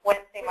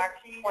 Wednesday, March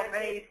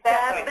 27th.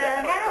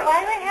 Yeah,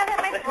 why do I have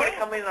that in my It's going to brain?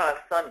 come in on a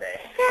Sunday.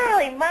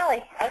 Golly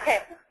molly.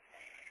 Okay.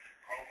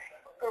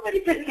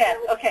 Keep it 10.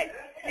 Okay.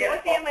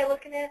 What day am I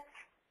looking at?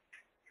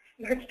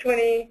 March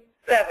 27th.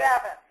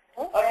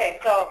 Okay,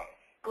 so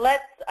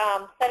let's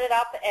set it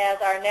up as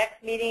our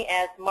next meeting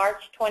as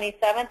March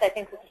 27th. I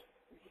think this is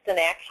just an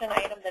action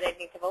item that I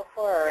need to vote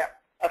for? Or?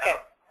 Yeah. Okay.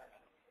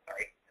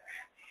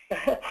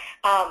 Sorry.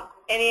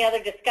 Any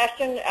other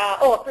discussion?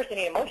 First I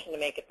need a motion to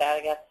make it that,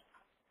 I guess.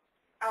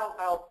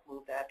 I'll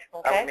move that.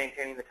 Are we Okay.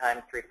 maintaining the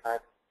time 3 to 5?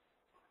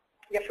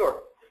 Yeah,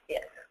 sure.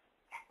 Yes.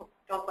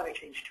 Don't let it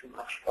change too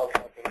much.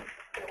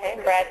 Okay,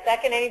 Brad,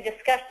 second. Any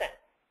discussion?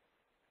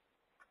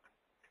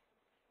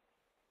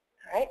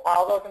 All right,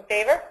 all those in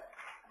favor?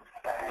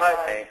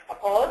 Aye.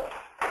 Opposed?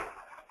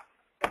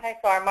 Okay,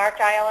 so our March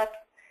ILS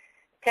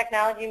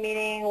technology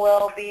meeting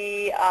will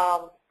be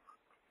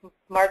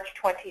March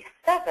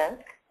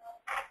 27th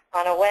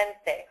on a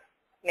Wednesday,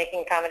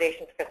 making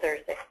accommodations for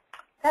Thursday.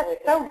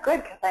 That's so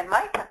good, because I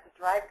might have to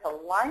drive to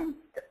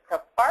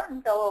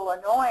Bartonville,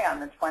 Illinois on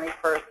the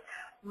 21st.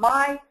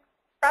 My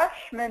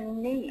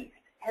freshman niece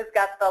has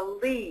got the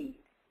lead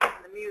in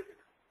the music.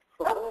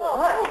 Oh,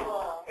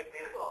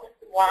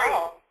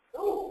 wow.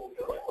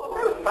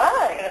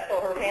 Fun. Gonna throw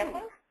her pants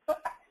on?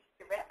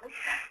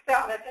 So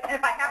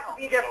if I have to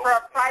be there for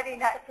a Friday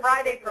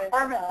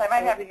performance, I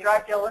might have to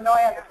drive to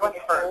Illinois on the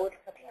 21st.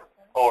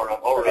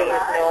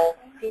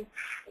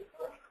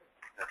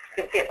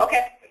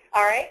 Okay.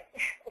 All right.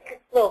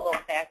 Little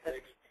fact.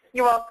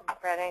 You're welcome,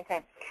 Brad,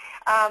 anytime.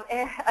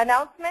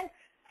 Announcements?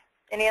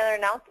 Any other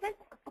announcements?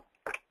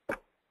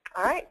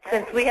 All right.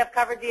 Since we have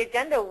covered the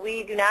agenda,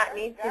 we do not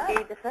need to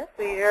be dismissed.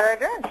 We are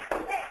adjourned.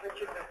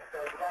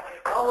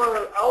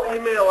 I'll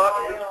email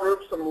out to this group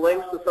some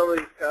links to some of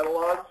these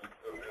catalogs.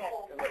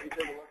 And let you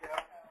take a look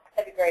at.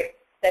 That'd be great.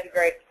 That'd be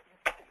great.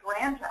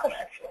 Grandchild,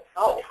 actually.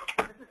 Oh,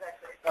 This is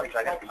actually.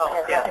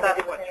 yeah,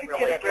 that's what's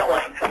really,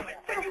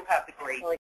 when you have the great